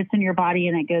system. So it gets in your body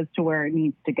and it goes to where it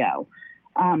needs to go.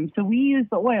 So we use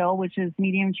the oil, which is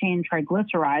medium chain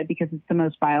triglyceride, because it's the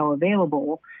most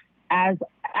bioavailable, as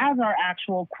our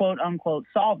actual quote unquote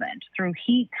solvent. Through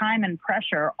heat, time, and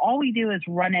pressure, all we do is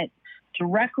run it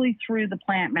directly through the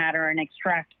plant matter and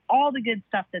extract all the good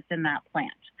stuff that's in that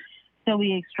plant. So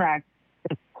we extract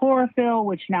the chlorophyll,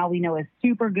 which now we know is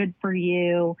super good for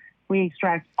you. We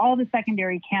extract all the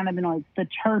secondary cannabinoids, the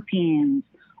terpenes,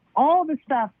 all the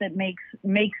stuff that makes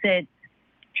it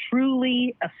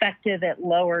truly effective at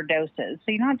lower doses.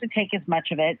 So you don't have to take as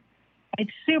much of it.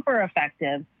 It's super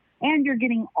effective, and you're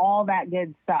getting all that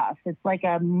good stuff. It's like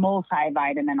a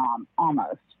multivitamin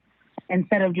almost,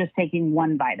 instead of just taking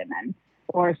one vitamin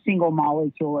or a single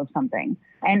molecule of something.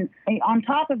 And on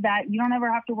top of that, you don't ever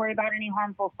have to worry about any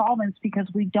harmful solvents, because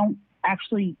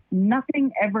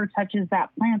nothing ever touches that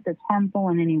plant that's harmful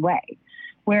in any way.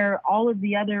 Where all of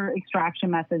the other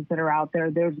extraction methods that are out there,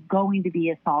 there's going to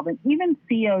be a solvent. Even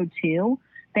CO2,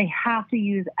 they have to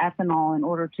use ethanol in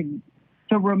order to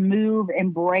remove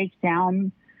and break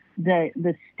down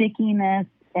the stickiness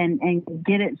and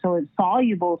get it so it's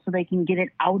soluble, so they can get it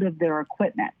out of their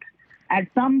equipment. At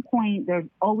some point, there's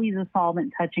always a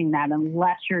solvent touching that,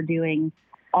 unless you're doing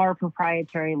our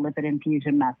proprietary lipid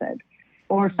infusion method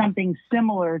or something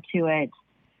similar to it.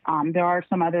 There are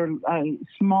some other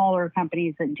smaller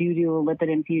companies that do a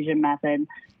lipid infusion method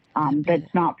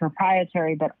that's not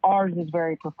proprietary, but ours is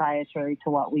very proprietary to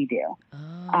what we do.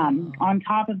 On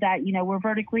top of that, we're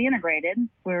vertically integrated,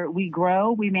 where we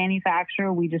grow, we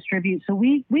manufacture, we distribute. So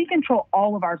we control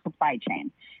all of our supply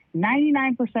chain.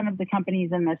 99% of the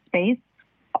companies in this space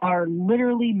are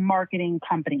literally marketing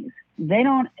companies. They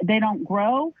don't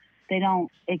grow. They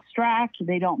don't extract.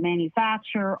 They don't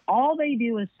manufacture. All they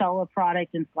do is sell a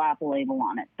product and slap a label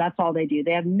on it. That's all they do.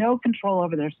 They have no control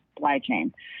over their supply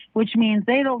chain, which means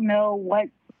they don't know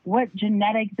what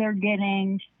genetics they're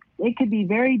getting. It could be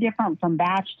very different from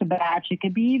batch to batch. It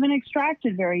could be even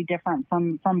extracted very different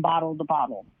from bottle to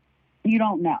bottle. You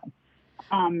don't know.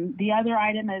 The other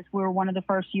item is we're one of the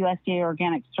first USDA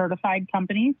organic certified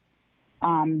companies.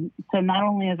 So not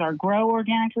only is our grow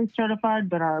organically certified,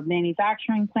 but our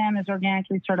manufacturing plant is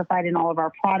organically certified, and all of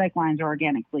our product lines are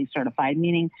organically certified,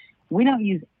 meaning we don't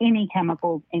use any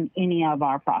chemicals in any of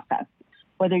our process.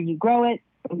 Whether you grow it,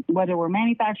 whether we're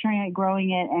manufacturing it,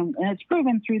 growing it, and it's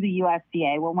proven through the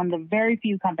USDA. We're one of the very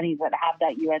few companies that have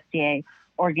that USDA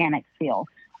organic seal.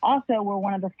 Also, we're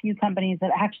one of the few companies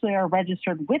that actually are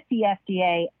registered with the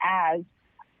FDA as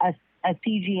a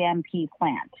CGMP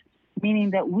plant,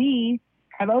 meaning that we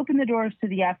have opened the doors to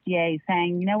the FDA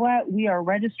saying, you know what, we are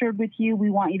registered with you.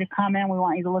 We want you to come in. We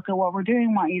want you to look at what we're doing.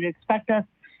 We want you to expect us,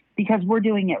 because we're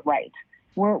doing it right.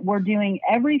 We're doing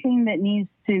everything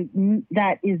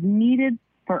that is needed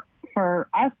for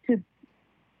us to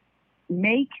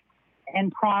make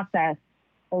and process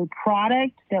a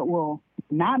product that will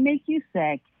not make you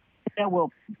sick, that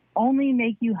will only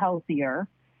make you healthier,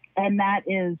 and that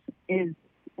is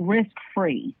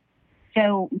risk-free.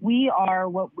 So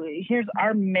here's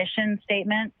our mission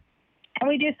statement, and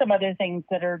we do some other things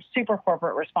that are super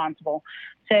corporate responsible.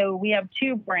 So we have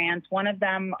two brands. One of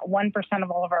them, 1% of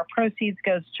all of our proceeds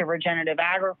goes to regenerative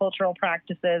agricultural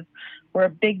practices. We're a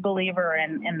big believer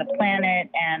in the planet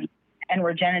and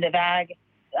regenerative ag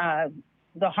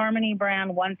the Harmony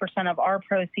brand, 1% of our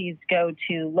proceeds go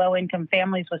to low-income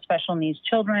families with special needs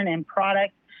children and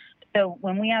products. So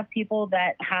when we have people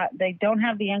that they don't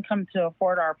have the income to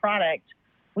afford our product,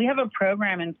 we have a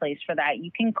program in place for that.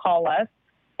 You can call us,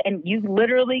 and you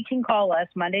literally can call us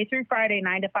Monday through Friday,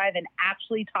 9 to 5, and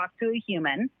actually talk to a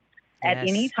human at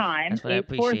any time.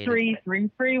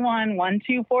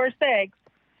 843-331-1246.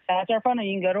 That's our phone.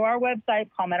 You can go to our website,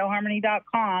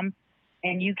 palmettoharmony.com,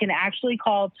 and you can actually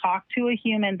call, talk to a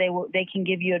human. They can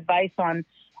give you advice on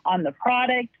the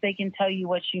product. They can tell you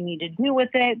what you need to do with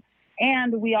it.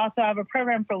 And we also have a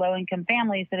program for low-income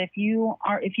families that if you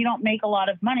don't make a lot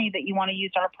of money that you want to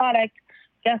use our product,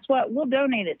 guess what? We'll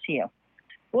donate it to you.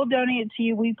 We'll donate it to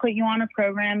you. We put you on a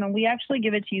program, and we actually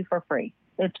give it to you for free.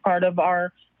 It's part of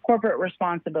our corporate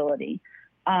responsibility.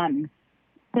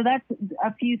 So that's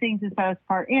a few things that set us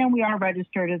apart. And we are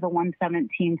registered as a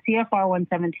 117 CFR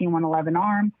 117 111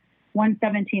 arm.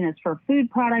 117 is for food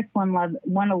products.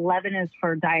 111 is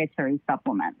for dietary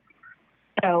supplements.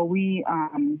 So we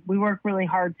work really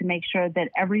hard to make sure that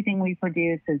everything we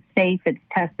produce is safe, it's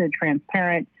tested,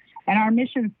 transparent. And our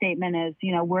mission statement is,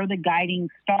 we're the guiding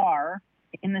star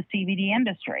in the CBD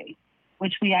industry,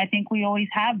 which I think we always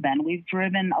have been. We've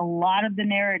driven a lot of the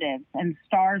narratives, and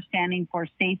STAR standing for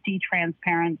safety,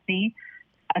 transparency,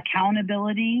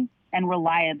 accountability, and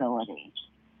reliability.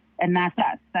 And that's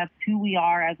us. That's who we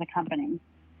are as a company.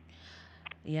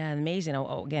 Yeah, amazing.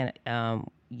 Again,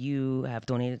 you have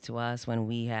donated to us when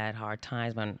we had hard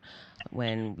times,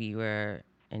 when we were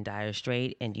in dire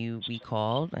strait, and we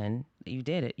called and you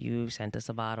did it. You sent us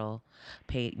a bottle,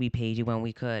 we paid you when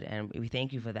we could, and we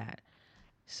thank you for that.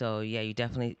 So yeah, you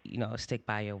definitely stick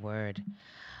by your word.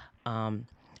 I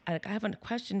have a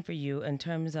question for you in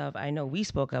terms of, I know we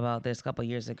spoke about this a couple of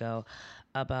years ago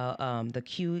about the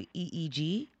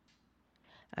QEEG.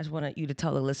 I just want you to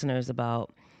tell the listeners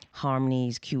about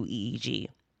Harmony's QEEG.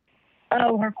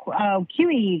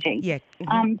 QEEG. Yeah.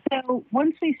 Mm-hmm. So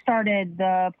once we started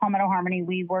the Palmetto Harmony,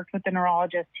 we worked with a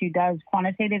neurologist who does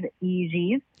quantitative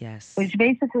EEGs. Yes. Which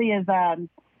basically is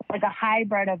like a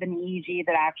hybrid of an EEG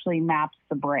that actually maps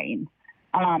the brain.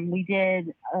 We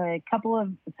did a couple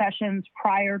of sessions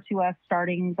prior to us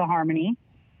starting the Harmony,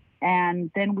 and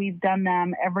then we've done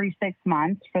them every 6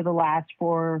 months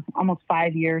for almost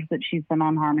 5 years that she's been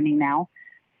on Harmony now.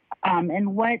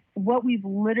 And what we've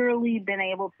literally been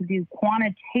able to do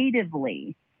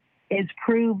quantitatively is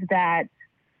prove that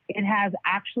it has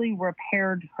actually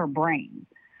repaired her brain.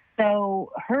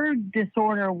 So her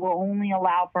disorder will only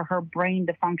allow for her brain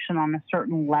to function on a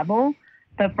certain level.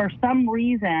 But for some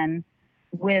reason,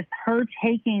 with her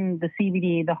taking the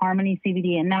CBD, the Harmony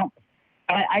CBD, and now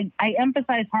I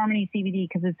emphasize Harmony CBD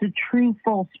because it's a true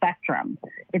full spectrum.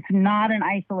 It's not an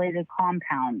isolated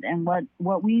compound. And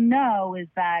what we know is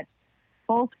that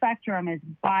full spectrum is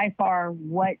by far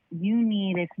what you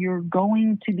need if you're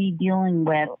going to be dealing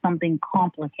with something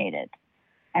complicated.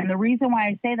 And the reason why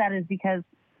I say that is because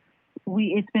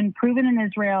it's been proven in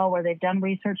Israel, where they've done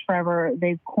research forever.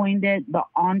 They've coined it the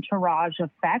entourage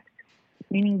effect,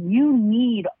 meaning you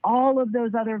need all of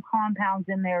those other compounds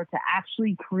in there to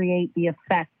actually create the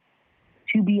effect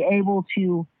to be able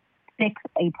to fix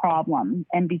a problem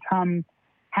and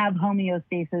have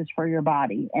homeostasis for your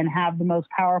body and have the most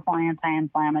powerful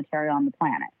anti-inflammatory on the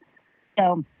planet.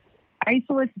 So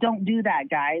isolates don't do that,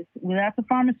 guys. That's a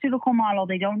pharmaceutical model.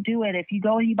 They don't do it. If you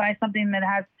go and you buy something that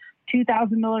has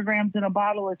 2,000 milligrams in a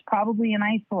bottle, it's probably an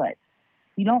isolate.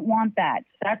 You don't want that.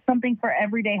 That's something for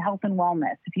everyday health and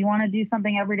wellness. If you want to do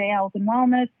something everyday health and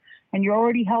wellness and you're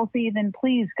already healthy, then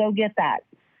please go get that.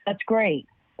 That's great.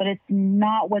 But it's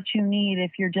not what you need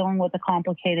if you're dealing with a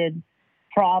complicated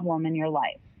problem in your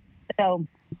life. So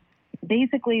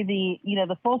basically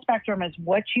the full spectrum is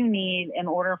what you need in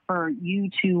order for you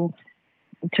to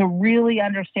really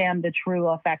understand the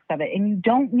true effects of it. And you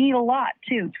don't need a lot,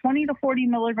 too. 20 to 40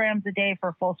 milligrams a day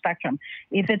for full spectrum.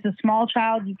 If it's a small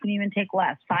child, you can even take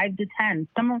less, 5 to 10.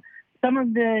 Some of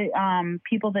the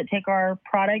people that take our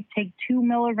product take 2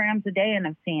 milligrams a day and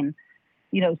have seen,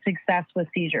 success with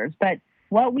seizures. But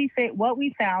what we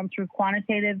found through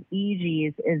quantitative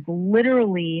EEGs is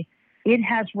literally it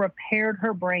has repaired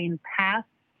her brain past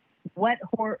what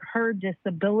her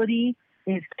disability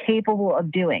is capable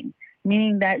of doing.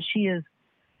 Meaning that she is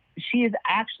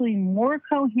actually more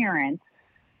coherent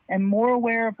and more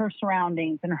aware of her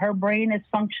surroundings, and her brain is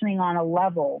functioning on a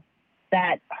level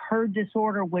that her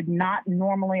disorder would not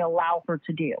normally allow her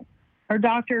to do. Her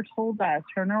doctor told us,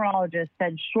 her neurologist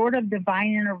said, short of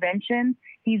divine intervention,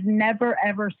 he's never,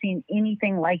 ever seen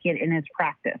anything like it in his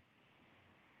practice.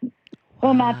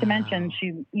 Well, not to mention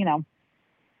she,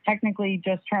 technically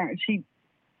just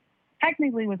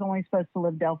technically was only supposed to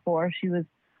live till 4. She was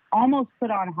almost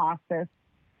put on hospice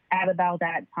at about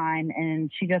that time,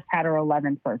 and she just had her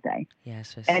 11th birthday.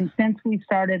 Yes. And since we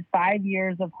started 5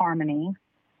 years of Harmony,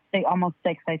 almost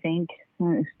 6, I think, it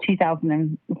was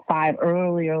 2005,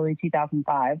 early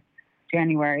 2005,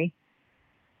 January.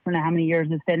 I don't know how many years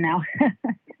it's been now.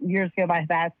 Years go by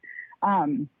fast.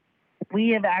 We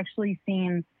have actually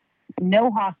seen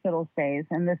no hospital stays,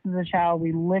 and this is a child,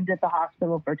 we lived at the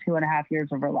hospital for 2.5 years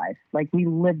of her life. Like, we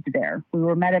lived there. We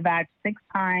were medevac 6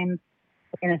 times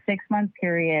in a 6-month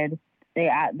period.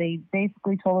 They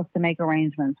basically told us to make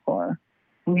arrangements for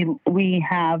her. We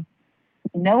have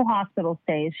no hospital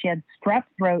stays. She had strep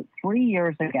throat 3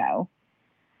 years ago.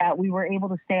 We were able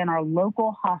to stay in our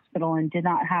local hospital and did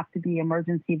not have to be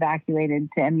emergency evacuated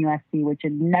to MUSC, which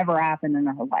had never happened in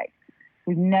her life.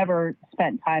 We've never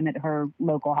spent time at her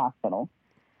local hospital.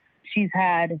 She's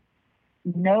had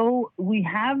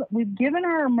we've given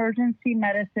her emergency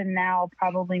medicine now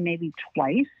probably maybe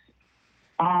twice,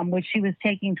 which she was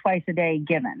taking twice a day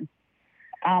given.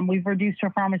 We've reduced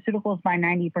her pharmaceuticals by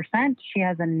 90%. She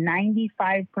has a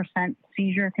 95%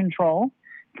 seizure control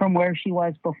from where she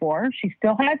was before. She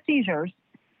still has seizures.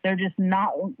 They're just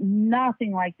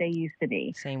nothing like they used to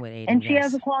be. Same with Aiden. And she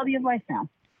has a quality of life now.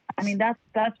 I mean,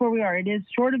 that's where we are. It is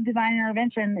short of divine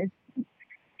intervention.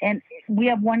 And we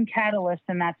have one catalyst,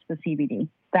 and that's the CBD.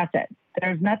 That's it.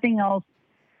 There's nothing else.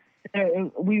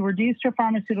 We reduced her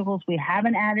pharmaceuticals. We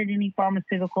haven't added any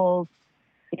pharmaceuticals.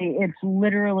 It's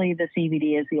literally the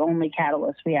CBD is the only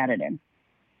catalyst we added in.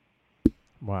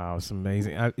 Wow, it's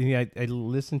amazing. I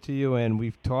listened to you, and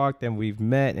we've talked and we've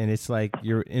met, and it's like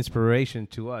you're inspiration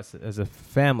to us as a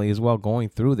family as well going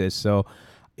through this. So,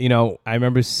 I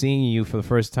remember seeing you for the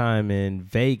first time in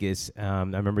Vegas. I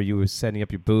remember you were setting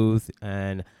up your booth,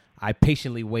 and I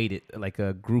patiently waited like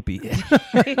a groupie.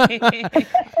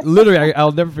 Literally,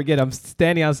 I'll never forget. I'm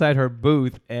standing outside her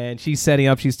booth, and she's setting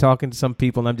up. She's talking to some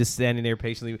people, and I'm just standing there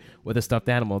patiently with a stuffed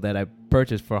animal that I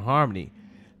purchased for Harmony.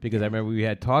 Because I remember we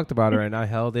had talked about her, and I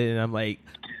held it, and I'm like,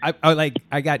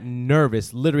 I got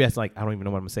nervous. Literally, I was like, I don't even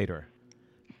know what I'm gonna say to her,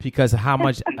 because of how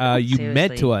much you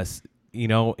meant to us,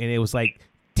 and it was like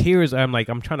tears. I'm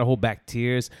trying to hold back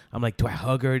tears. I'm like, do I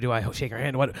hug her? Do I shake her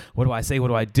hand? What do I say? What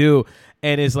do I do?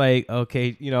 And it's like,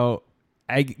 okay,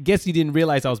 I guess you didn't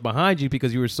realize I was behind you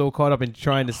because you were so caught up in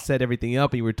trying to set everything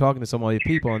up, and you were talking to some other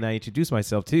people, and I introduced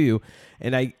myself to you,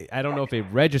 and I don't know if it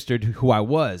registered who I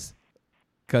was.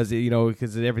 Because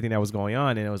of everything that was going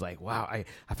on, and it was like, wow, I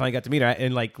finally got to meet her,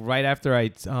 and like right after I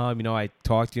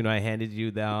talked to you, and I handed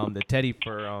you the teddy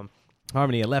for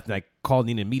Harmony, I left, and I called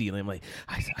Nina immediately. I'm like,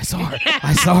 I saw her,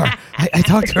 I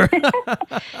talked to her.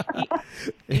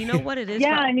 You know what it is?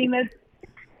 Yeah, I mean,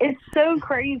 it's so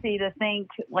crazy to think.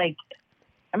 Like,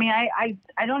 I mean,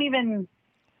 I don't even.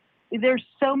 There's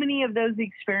so many of those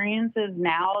experiences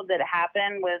now that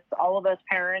happen with all of us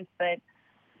parents that.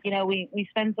 We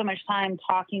spend so much time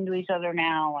talking to each other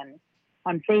now and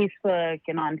on Facebook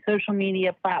and on social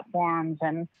media platforms.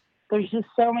 And there's just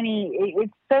so many,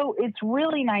 it's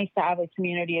really nice to have a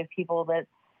community of people that,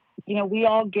 we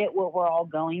all get what we're all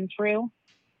going through.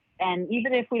 And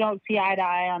even if we don't see eye to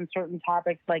eye on certain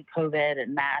topics like COVID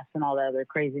and masks and all the other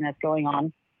craziness going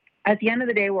on, at the end of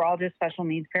the day, we're all just special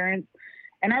needs parents.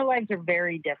 And our lives are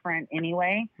very different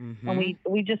anyway. Mm-hmm. And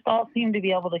we just all seem to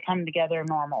be able to come together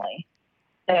normally.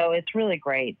 So it's really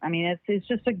great. I mean, it's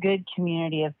just a good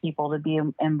community of people to be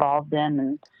involved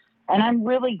in. And I'm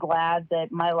really glad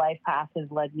that my life path has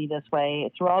led me this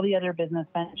way. Through all the other business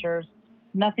ventures,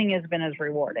 nothing has been as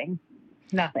rewarding.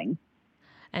 Nothing.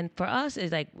 And for us,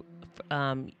 it's like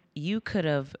you could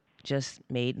have just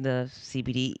made the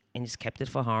CBD and just kept it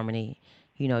for Harmony.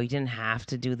 You didn't have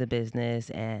to do the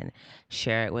business and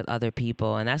share it with other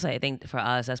people. And that's why I think for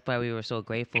us, that's why we were so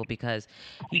grateful, because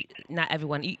not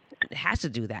everyone has to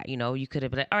do that. You could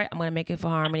have been like, all right, I'm going to make it for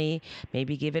Harmony,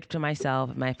 maybe give it to myself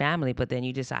and my family. But then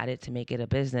you decided to make it a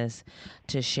business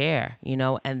to share,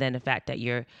 and then the fact that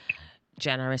you're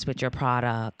generous with your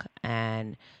product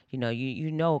and,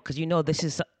 because this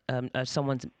is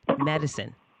someone's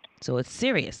medicine. So it's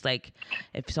serious. Like,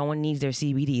 if someone needs their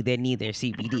CBD, they need their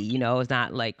CBD. It's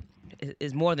not like,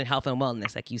 it's more than health and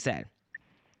wellness, like you said.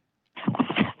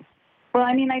 Well,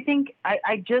 I mean, I think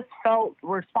I just felt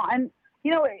responsible.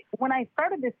 When I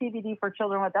started the CBD for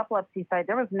children with epilepsy site,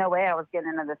 there was no way I was getting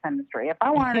into this industry. If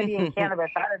I wanted to be in cannabis,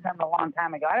 I'd have done it a long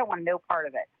time ago. I don't want no part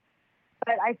of it.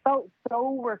 But I felt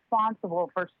so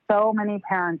responsible for so many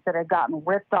parents that had gotten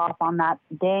ripped off on that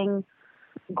dang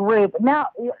group. Now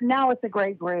it's a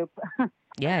great group.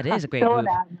 Yeah, it is a great group.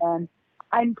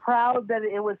 I'm proud that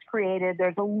it was created.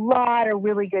 There's a lot of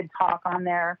really good talk on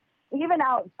there. even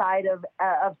outside of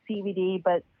CBD,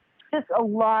 but just a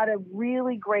lot of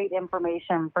really great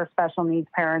information for special needs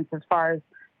parents as far as,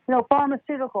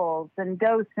 pharmaceuticals and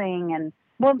dosing and,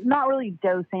 well, not really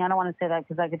dosing. I don't want to say that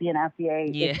because that could be an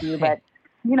FDA issue, but,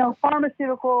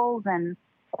 pharmaceuticals and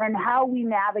how we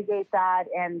navigate that,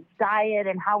 and diet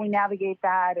and how we navigate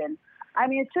that. And I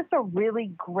mean, it's just a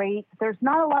really great, there's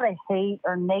not a lot of hate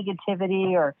or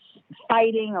negativity or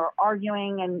fighting or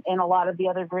arguing in a lot of the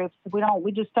other groups.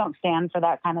 We just don't stand for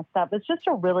that kind of stuff. It's just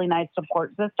a really nice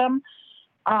support system.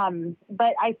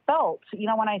 But I felt,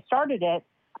 when I started it,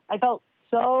 I felt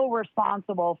so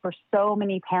responsible for so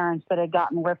many parents that had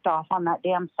gotten ripped off on that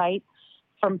damn site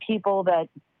from people that,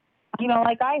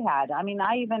 like I had. I mean,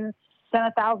 I even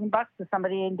sent $1,000 to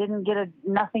somebody and didn't get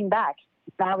nothing back.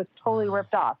 I was totally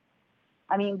ripped off.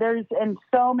 I mean, and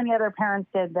so many other parents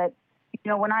did that.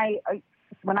 When I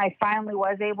finally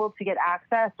was able to get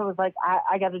access, it was like,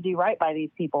 I got to do right by these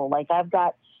people. Like and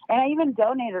I even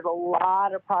donated a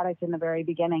lot of product in the very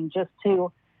beginning just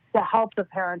to help the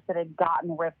parents that had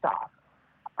gotten ripped off.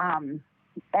 And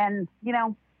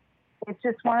it's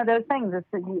just one of those things. It's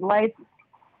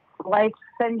life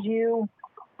sends you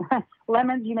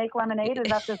lemons, you make lemonade. Is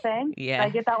that the saying? Yeah. Did I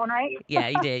get that one right? Yeah,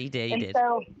 you did. And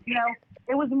so,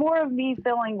 it was more of me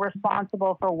feeling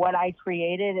responsible for what I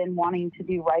created and wanting to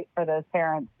do right for those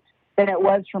parents than it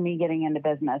was for me getting into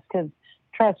business. Because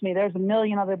trust me, there's a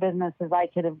million other businesses I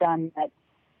could have done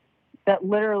that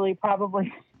literally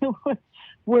probably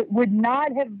would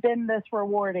not have been this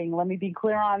rewarding. Let me be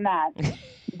clear on that.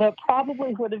 But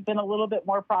probably would have been a little bit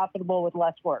more profitable with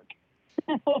less work.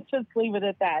 We'll just leave it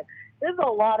at that. This is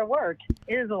a lot of work.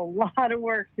 It is a lot of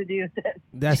work to do this.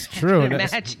 That's true.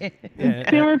 Imagine.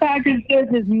 Consumer packaged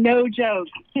goods is no joke.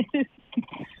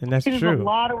 And that's it true. It's a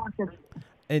lot of work.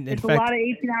 It's a lot of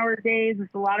 18-hour days.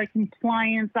 It's a lot of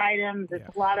compliance items.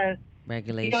 It's a lot of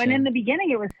regulation. And in the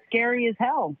beginning, it was scary as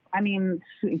hell. I mean,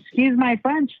 excuse my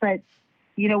French, but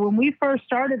when we first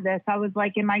started this, I was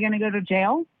like, am I going to go to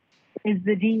jail? Is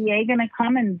the DEA going to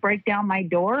come and break down my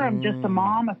door? I'm just a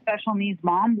mom, a special needs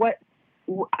mom.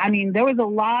 There was a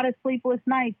lot of sleepless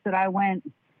nights that I went,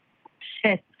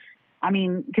 shit. I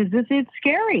mean, because this is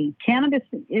scary. Cannabis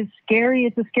is scary.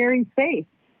 It's a scary space.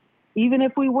 Even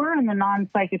if we were in the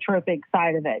non-psychotropic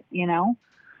side of it,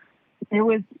 it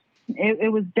was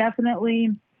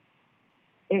definitely,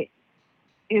 it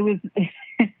was,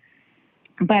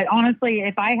 but honestly,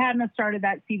 if I hadn't have started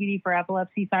that CBD for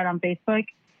Epilepsy site on Facebook,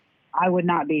 I would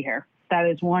not be here. That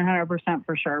is 100%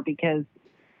 for sure, because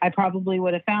I probably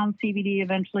would have found CBD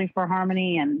eventually for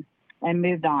Harmony and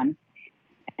moved on.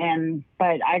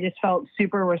 But I just felt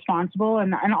super responsible.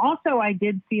 And also I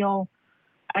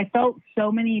felt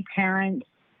so many parents'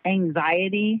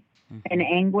 anxiety and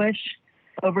anguish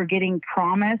over getting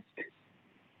promised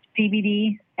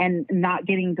CBD and not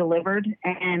getting delivered.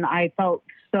 And I felt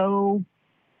so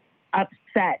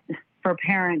upset for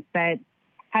parents that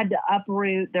had to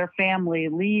uproot their family,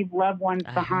 leave loved ones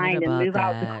behind, and move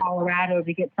out to Colorado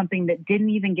to get something that didn't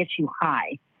even get you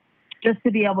high, just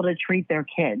to be able to treat their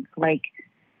kids. Like,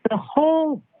 the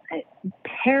whole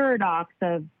paradox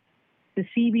of the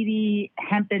CBD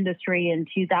hemp industry in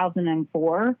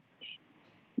 2004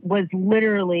 was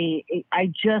literally, I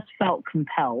just felt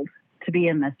compelled to be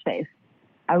in this space.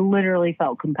 I literally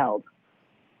felt compelled.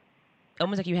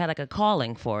 Almost like you had like a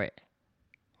calling for it,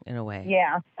 in a way.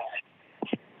 Yeah.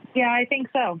 Yeah, I think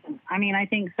so. I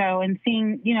think so. And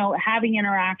seeing, having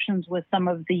interactions with some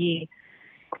of the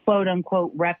quote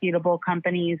unquote reputable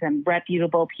companies and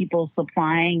reputable people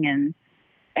supplying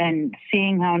and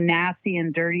seeing how nasty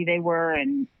and dirty they were.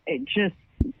 And it just,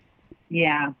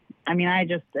 yeah.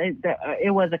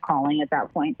 It was a calling at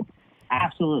that point.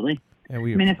 Absolutely. And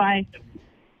it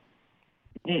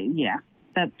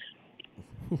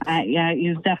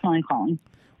was definitely calling.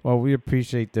 Well, we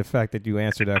appreciate the fact that you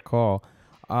answered that call.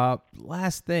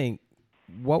 Last thing,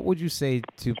 what would you say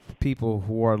to people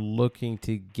who are looking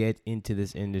to get into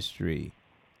this industry?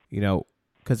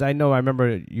 Because I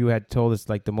remember you had told us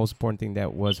like the most important thing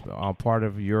that was part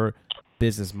of your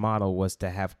business model was to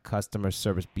have customer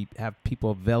service, have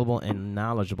people available and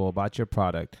knowledgeable about your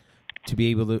product to be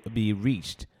able to be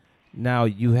reached. Now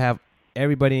you have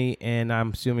everybody, and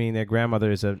I'm assuming their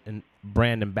grandmother is a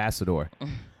brand ambassador,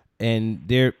 and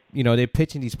they're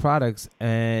pitching these products.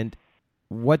 And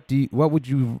what would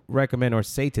you recommend or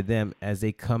say to them as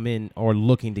they come in or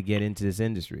looking to get into this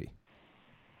industry?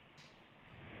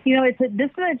 This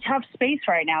is a tough space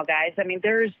right now, guys.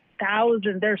 There's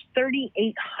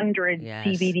 3,800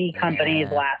 CBD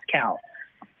companies last count.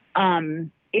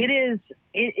 It is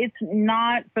it's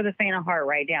not for the faint of heart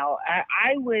right now.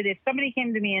 I would, if somebody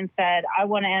came to me and said, I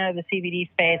want to enter the CBD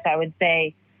space, I would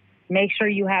say, make sure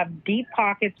you have deep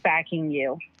pockets backing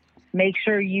you. Make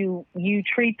sure you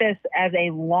treat this as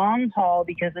a long haul,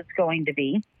 because it's going to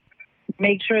be.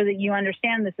 Make sure that you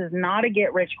understand this is not a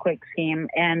get-rich-quick scheme,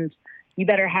 and you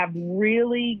better have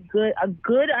a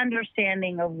good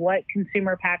understanding of what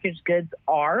consumer packaged goods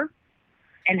are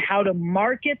and how to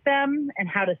market them and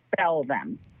how to sell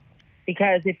them.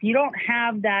 Because if you don't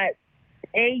have that,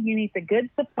 A, you need the good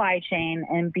supply chain,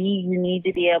 and B, you need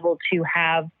to be able to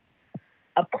have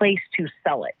a place to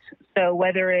sell it. So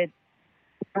whether it's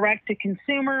direct to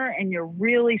consumer and you're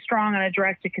really strong on a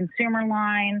direct to consumer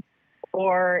line,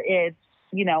 or it's,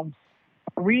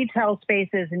 retail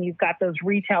spaces and you've got those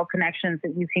retail connections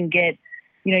that you can get,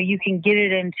 you can get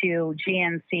it into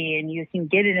GNC and you can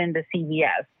get it into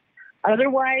CVS.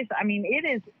 Otherwise, I mean, it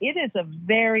is a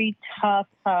very tough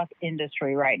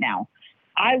industry right now.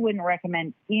 I wouldn't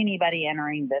recommend anybody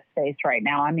entering this space right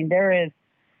now. I mean,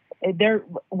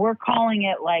 we're calling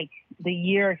it like the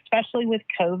year, especially with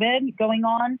COVID going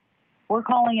on, we're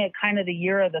calling it kind of the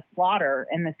year of the slaughter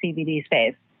in the CBD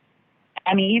space.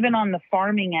 I mean, even on the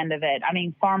farming end of it, I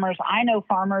mean, I know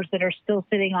farmers that are still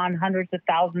sitting on hundreds of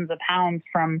thousands of pounds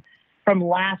from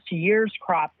last year's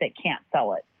crop that can't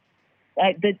sell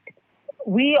it.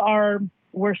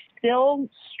 We're still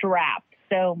strapped.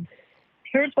 So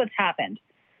here's what's happened.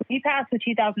 We passed the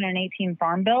 2018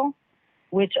 Farm Bill,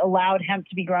 which allowed hemp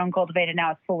to be grown, cultivated.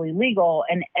 Now it's fully legal.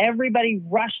 And everybody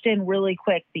rushed in really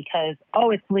quick because,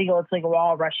 it's legal. We're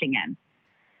all rushing in.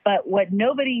 But what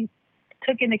nobody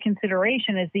took into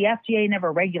consideration is the FDA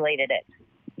never regulated it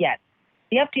yet.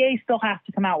 The FDA still has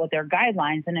to come out with their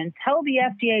guidelines. And until the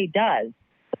FDA does,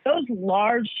 those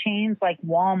large chains like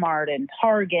Walmart and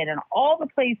Target and all the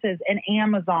places, and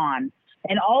Amazon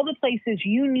and all the places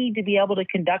you need to be able to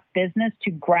conduct business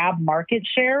to grab market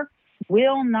share,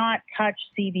 will not touch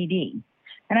CBD.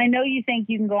 And I know you think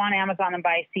you can go on Amazon and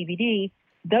buy CBD.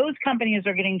 Those companies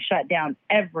are getting shut down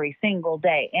every single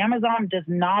day. Amazon does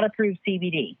not approve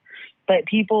CBD, but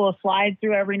people will slide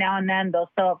through every now and then. They'll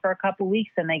sell it for a couple of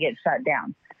weeks and they get shut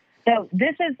down. So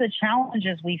this is the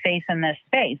challenges we face in this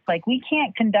space. Like, we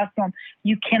can't conduct them.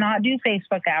 You cannot do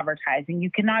Facebook advertising. You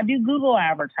cannot do Google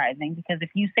advertising, because if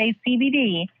you say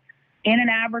CBD in an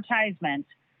advertisement,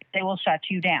 they will shut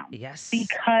you down. Yes.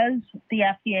 Because the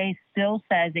FDA still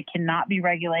says it cannot be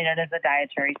regulated as a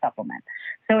dietary supplement.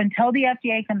 So until the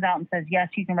FDA comes out and says, yes,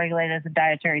 you can regulate it as a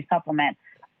dietary supplement,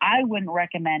 I wouldn't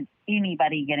recommend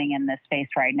anybody getting in this space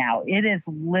right now. It is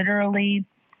literally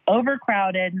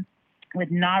overcrowded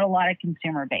with not a lot of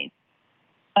consumer base.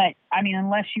 But I mean,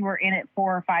 unless you were in it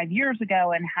 4 or 5 years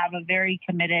ago and have a very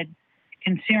committed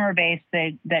consumer base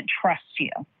that trusts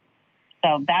you.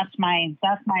 So that's my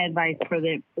advice for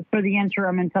the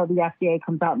interim until the FDA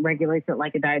comes out and regulates it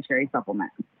like a dietary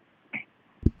supplement.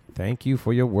 Thank you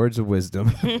for your words of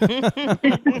wisdom.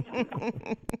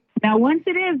 Now, once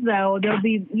it is, though, there'll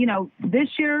be, this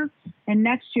year and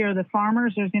next year, there's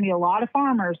going to be a lot of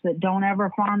farmers that don't ever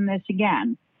farm this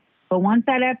again. But once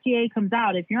that FDA comes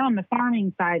out, if you're on the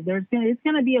farming side, it's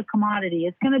going to be a commodity.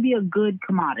 It's going to be a good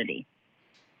commodity.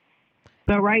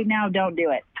 But right now, don't do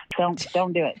it.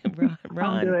 Don't do it.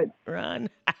 Run, don't do it. Run.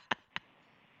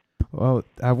 Well,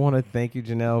 I want to thank you,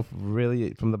 Janelle,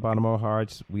 really from the bottom of our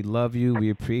hearts. We love you. We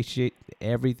appreciate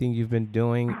everything you've been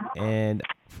doing and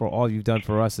for all you've done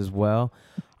for us as well.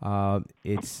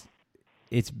 It's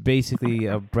basically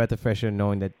a breath of fresh air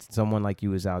knowing that someone like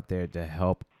you is out there to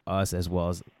help us, as well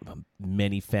as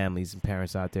many families and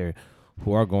parents out there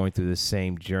who are going through the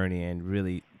same journey and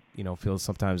really, feel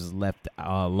sometimes left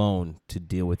alone to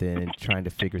deal with it and trying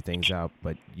to figure things out.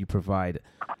 But you provide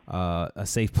a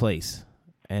safe place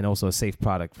and also a safe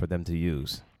product for them to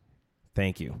use.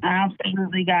 Thank you.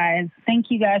 Absolutely, guys. Thank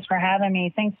you guys for having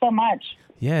me. Thanks so much.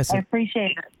 Yes. I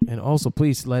appreciate it. And also,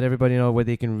 please let everybody know where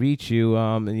they can reach you,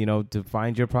 to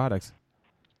find your products.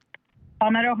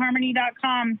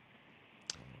 PalmettoHarmony.com.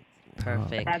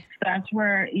 Perfect. That's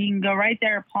where you can go right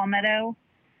there. Palmetto,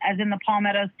 as in the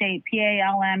Palmetto State,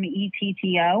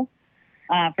 PALMETTO,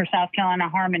 for South Carolina,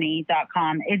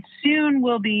 Harmony.com. It soon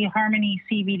will be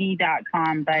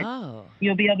HarmonyCBD.com, but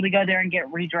you'll be able to go there and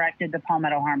get redirected to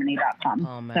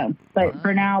PalmettoHarmony.com. But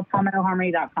for now,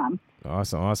 PalmettoHarmony.com.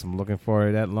 Awesome. Looking forward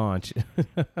to that launch.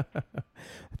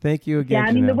 Thank you again. Yeah,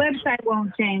 I mean, Janelle. the website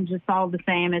won't change. It's all the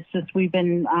same. It's just we've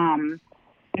been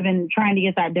trying to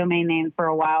get that domain name for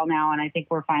a while now, and I think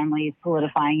we're finally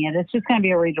solidifying it. It's just going to be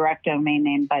a redirect domain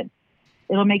name, but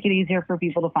it'll make it easier for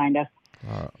people to find us.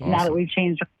 Now that Awesome. we've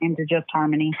changed our name to just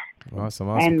Harmony Awesome.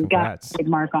 and Congrats. got a big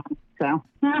mark on it. So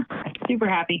super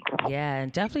happy. Yeah,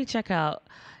 and definitely check out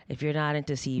if you're not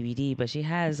into CBD, but she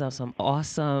has some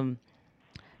awesome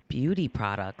beauty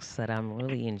products that I'm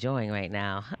really enjoying right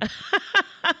now.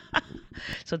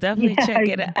 So definitely check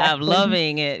it out. I'm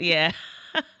loving it. Yeah.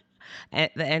 And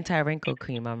the anti-wrinkle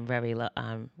cream I'm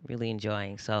really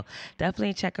enjoying. So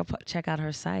definitely check out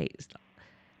her site.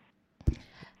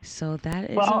 So that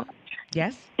is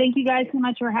yes. Thank you guys so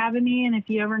much for having me, and if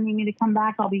you ever need me to come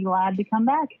back, I'll be glad to come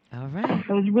back. All right.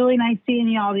 It was really nice seeing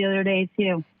you all the other day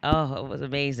too. Oh, it was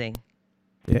amazing.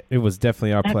 It was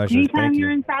definitely our pleasure. Anytime Thank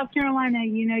you're you. in South Carolina,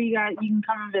 you can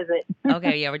come and visit.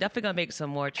 Okay, yeah, we're definitely gonna make some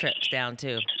more trips down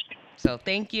too. So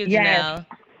thank you, Yes. Janelle.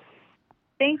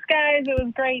 Thanks, guys. It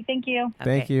was great. Thank you.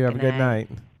 Thank you. Have a good night.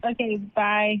 Okay,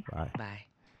 bye. Bye. Bye.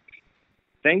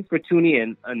 Thanks for tuning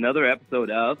in another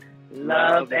episode of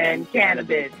Love and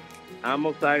Cannabis. I'm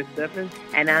Osiris Stephan.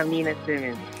 And I'm Nina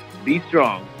Simmons. Be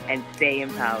strong. And stay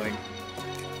empowered.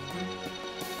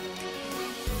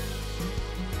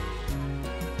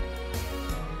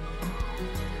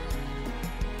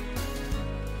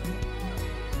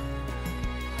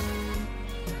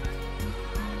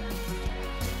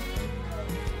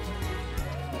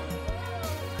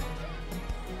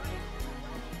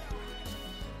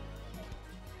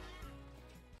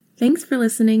 Thanks for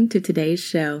listening to today's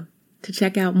show. To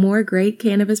check out more great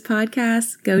cannabis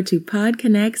podcasts, go to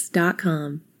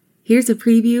podconnects.com. Here's a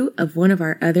preview of one of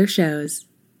our other shows.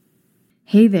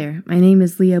 Hey there, my name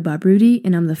is Leah Babrudi,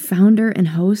 and I'm the founder and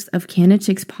host of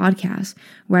CannaChicks Podcast,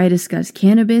 where I discuss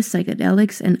cannabis,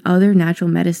 psychedelics, and other natural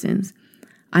medicines.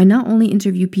 I not only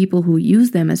interview people who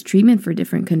use them as treatment for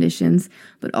different conditions,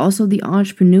 but also the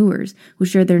entrepreneurs who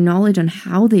share their knowledge on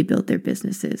how they built their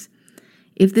businesses.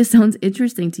 If this sounds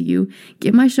interesting to you,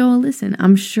 give my show a listen.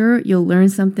 I'm sure you'll learn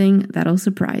something that'll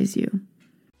surprise you.